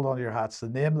surprises, hold on to your hats. The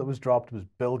name that was dropped was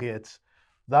Bill Gates.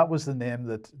 That was the name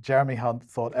that Jeremy Hunt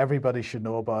thought everybody should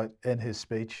know about in his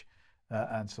speech.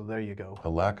 And so there you go. A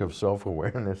lack of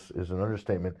self-awareness is an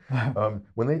understatement.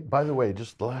 By the way,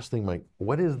 just the last thing, Mike,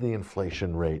 what is the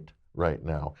inflation rate right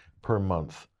now per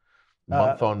month,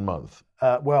 month on month?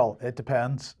 Well, it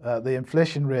depends. The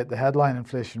inflation rate, the headline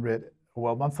inflation rate,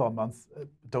 well, month on month,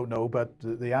 don't know, but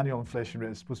the annual inflation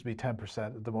rate is supposed to be 10%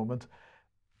 at the moment.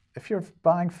 If you're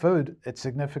buying food, it's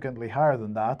significantly higher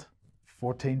than that.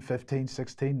 14, 15,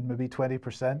 16, maybe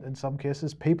 20% in some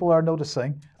cases. People are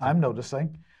noticing. I'm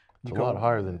noticing. It's a lot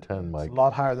higher than 10, Mike. It's a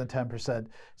lot higher than 10%.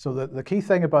 So the key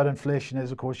thing about inflation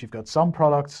is, of course, you've got some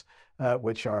products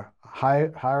which are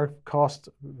higher cost,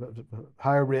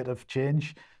 higher rate of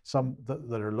change, some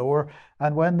that are lower.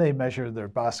 And when they measure their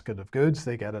basket of goods,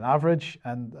 they get an average,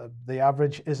 and the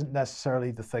average isn't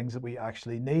necessarily the things that we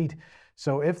actually need.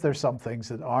 So if there's some things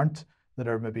that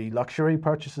are maybe luxury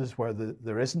purchases where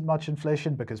there isn't much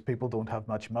inflation because people don't have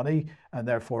much money, and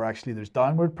therefore actually there's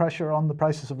downward pressure on the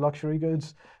prices of luxury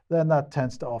goods, then that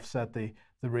tends to offset the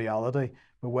reality.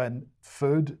 But when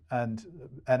food and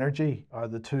energy are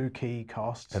the 2 key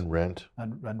costs, and rent,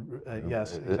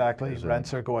 yes, exactly,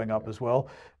 rents are going up as well,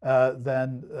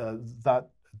 then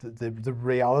the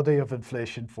reality of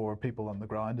inflation for people on the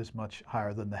ground is much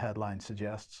higher than the headline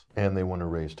suggests. And they want to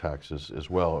raise taxes as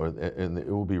well, and it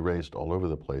will be raised all over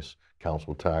the place.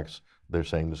 Council tax, They're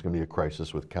saying there's going to be a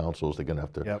crisis with councils. They're going to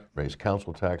have to Yep. raise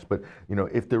council tax. But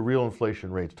if the real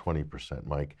inflation rate's 20%,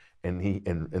 Mike, and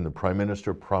the Prime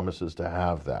Minister promises to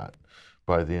have that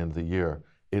by the end of the year,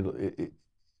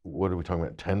 what are we talking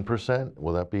about? 10%?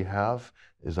 Will that be half?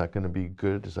 Is that going to be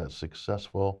good? Is that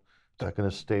successful? Is that going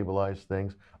to stabilize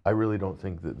things? I really don't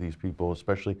think that these people,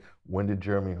 especially when did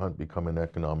Jeremy Hunt become an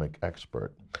economic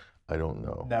expert? I don't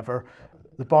know. Never.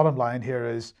 The bottom line here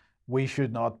is we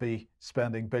should not be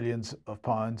spending billions of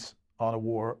pounds on a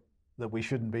war that we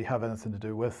shouldn't be have anything to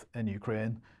do with in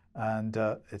Ukraine. And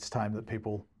it's time that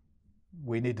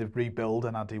we need to rebuild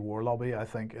an anti-war lobby, I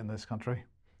think, in this country.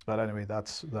 But anyway,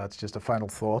 that's just a final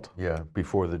thought. Yeah,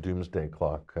 before the doomsday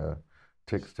clock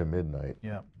ticks to midnight.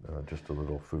 Yeah. Just a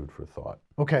little food for thought.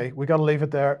 Okay, we got to leave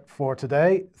it there for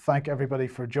today. Thank everybody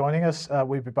for joining us.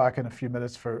 We'll be back in a few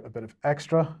minutes for a bit of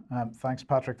extra. Thanks,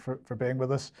 Patrick, for being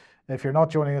with us. If you're not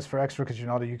joining us for extra because you're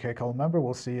not a UK Column member,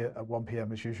 we'll see you at 1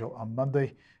 p.m. as usual on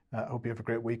Monday. Hope you have a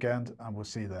great weekend, and we'll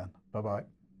see you then.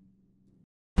 Bye-bye.